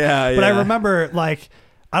set. But I remember like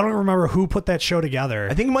I don't remember who put that show together.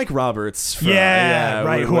 I think Mike Roberts.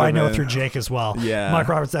 Right. Who I know through Jake as well. Yeah. Mike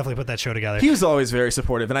Roberts definitely put that show together. He was always very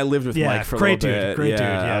supportive, and I lived with Mike for a little bit. Great dude.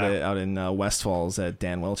 Yeah. Out in West Falls at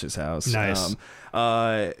Dan Welch's house. Nice.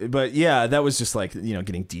 But yeah, that was just like,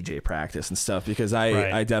 getting DJ practice and stuff, because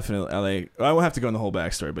I definitely I won't have to go in the whole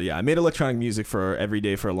backstory, but yeah, I made electronic music for every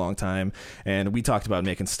day for a long time, and we talked about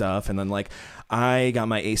making stuff, and then like I got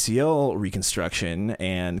my ACL reconstruction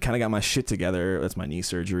and kind of got my shit together. That's my knee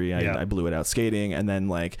surgery. I blew it out skating, and then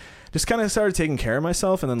like just kind of started taking care of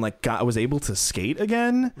myself, and then like I was able to skate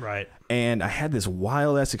again. Right. And I had this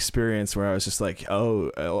wild ass experience where I was just like,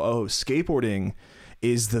 oh, skateboarding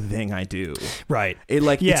is the thing I do. Right.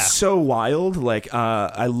 It's so wild. Like,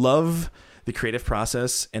 I love the creative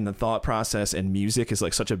process and the thought process, and music is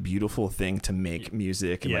like such a beautiful thing to make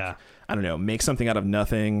music. And like, I don't know, make something out of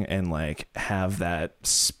nothing and like have that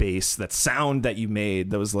space, that sound that you made.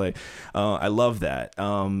 That was like, I love that.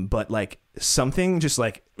 But like something just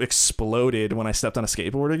like exploded when I stepped on a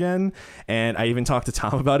skateboard again. And I even talked to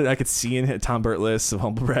Tom about it. I could see in Tom Bertlis of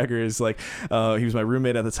Humble Braggers, like, he was my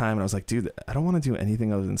roommate at the time. And I was like, dude, I don't want to do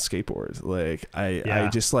anything other than skateboards. Like, I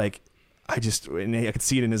could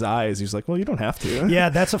see it in his eyes. He was like, well, you don't have to. Yeah,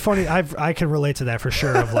 that's a funny, I can relate to that for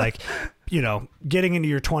sure, of like, getting into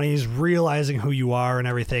your 20s, realizing who you are and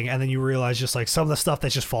everything, and then you realize just like some of the stuff that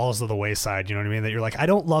just falls to the wayside, you know what I mean? That you're like, I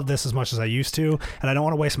don't love this as much as I used to, and I don't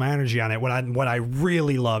want to waste my energy on it when I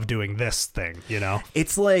really love doing this thing,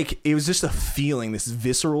 It's like, it was just a feeling, this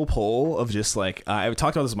visceral pull of just like, I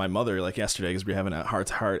talked about this with my mother like yesterday, because we were having a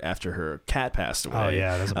heart-to-heart after her cat passed away. Oh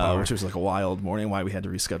yeah, that's a bummer. Which was like a wild morning, why we had to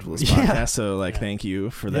reschedule this podcast. So like, thank you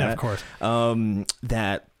for that. Yeah, of course.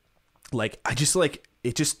 That like, I just like,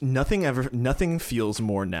 it just nothing feels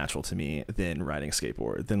more natural to me than riding a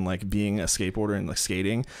skateboard, than like being a skateboarder and like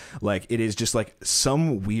skating. Like, it is just like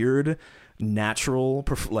some weird natural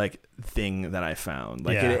like thing that I found,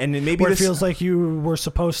 like, and maybe it feels like you were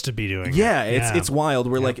supposed to be doing it's wild,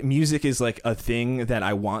 where like music is like a thing that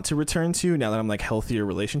I want to return to now that I'm like healthier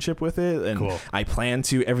relationship with it, and I plan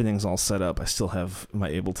to. Everything's all set up. I still have my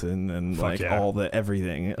Ableton and all the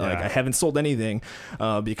everything. Like, I haven't sold anything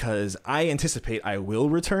because I anticipate I will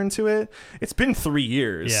return to it. It's been 3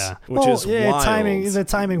 years, which is wild. The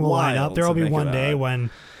timing will line up. There will be one day when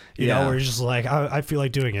where you're just like, I feel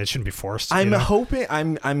like doing it. It shouldn't be forced. I'm hoping,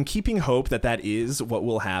 I'm keeping hope that is what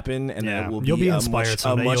will happen, and that it will be inspired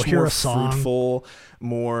a much more fruitful,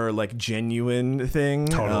 more like genuine thing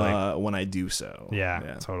when I do so.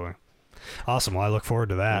 Yeah, totally. Awesome. Well, I look forward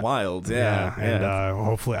to that. Wild, and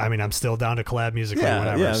hopefully, I mean, I'm still down to collab music or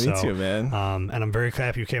whatever. Yeah, me too, man. And I'm very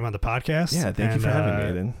happy you came on the podcast. Yeah, thank you for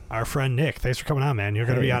having me, Aiden. Our friend Nick, thanks for coming on, man. You're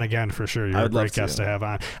going to be on again for sure. You're a great guest to have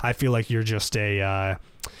on. I feel like you're just a,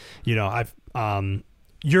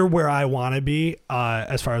 you're where I want to be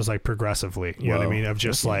as far as like progressively. You know what I mean? Of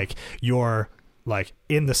just like you're like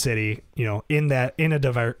in the city, in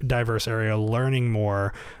a diverse area, learning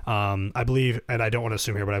more. I believe, and I don't want to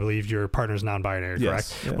assume here, but I believe your partner's non-binary,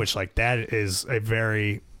 correct? Yes, yeah. Which like that is a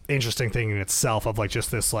very interesting thing in itself, of like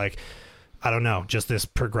just this like, I don't know, just this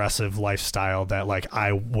progressive lifestyle that like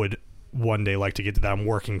I would one day like to get to, that I'm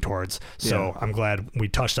working towards. So I'm glad we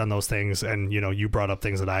touched on those things, and you brought up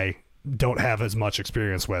things that I don't have as much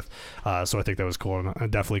experience with, so I think that was cool,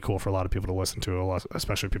 and definitely cool for a lot of people to listen to,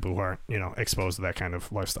 especially people who aren't exposed to that kind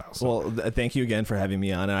of lifestyle. So. Well, thank you again for having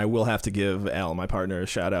me on, and I will have to give Al, my partner, a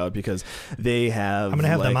shout out, because they have, I'm gonna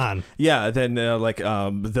have them on. Then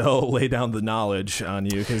they'll lay down the knowledge on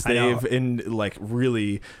you, because they've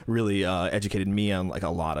really educated me on like a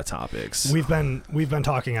lot of topics. We've been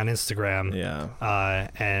talking on Instagram,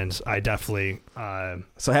 and I definitely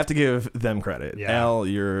so I have to give them credit. Al,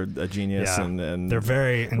 you're a genius, and they're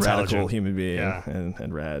very intelligent, radical human being,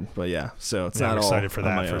 and rad. But so it's not I'm all excited for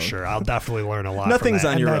that for sure. I'll definitely learn a lot. Nothing's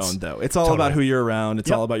from that. on your own though. It's all about who you're around. It's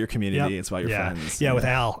all about your community. It's about your friends. With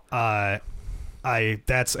Al,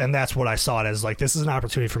 that's what I saw it as. Like, this is an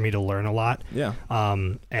opportunity for me to learn a lot.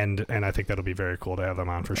 And I think that'll be very cool to have them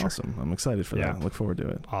on for sure. Awesome. I'm excited for that. Look forward to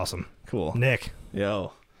it. Awesome. Cool. Nick.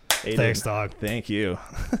 Yo. Aiden. Thanks, dog. Thank you.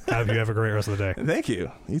 Have you have a great rest of the day. Thank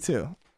you. You too.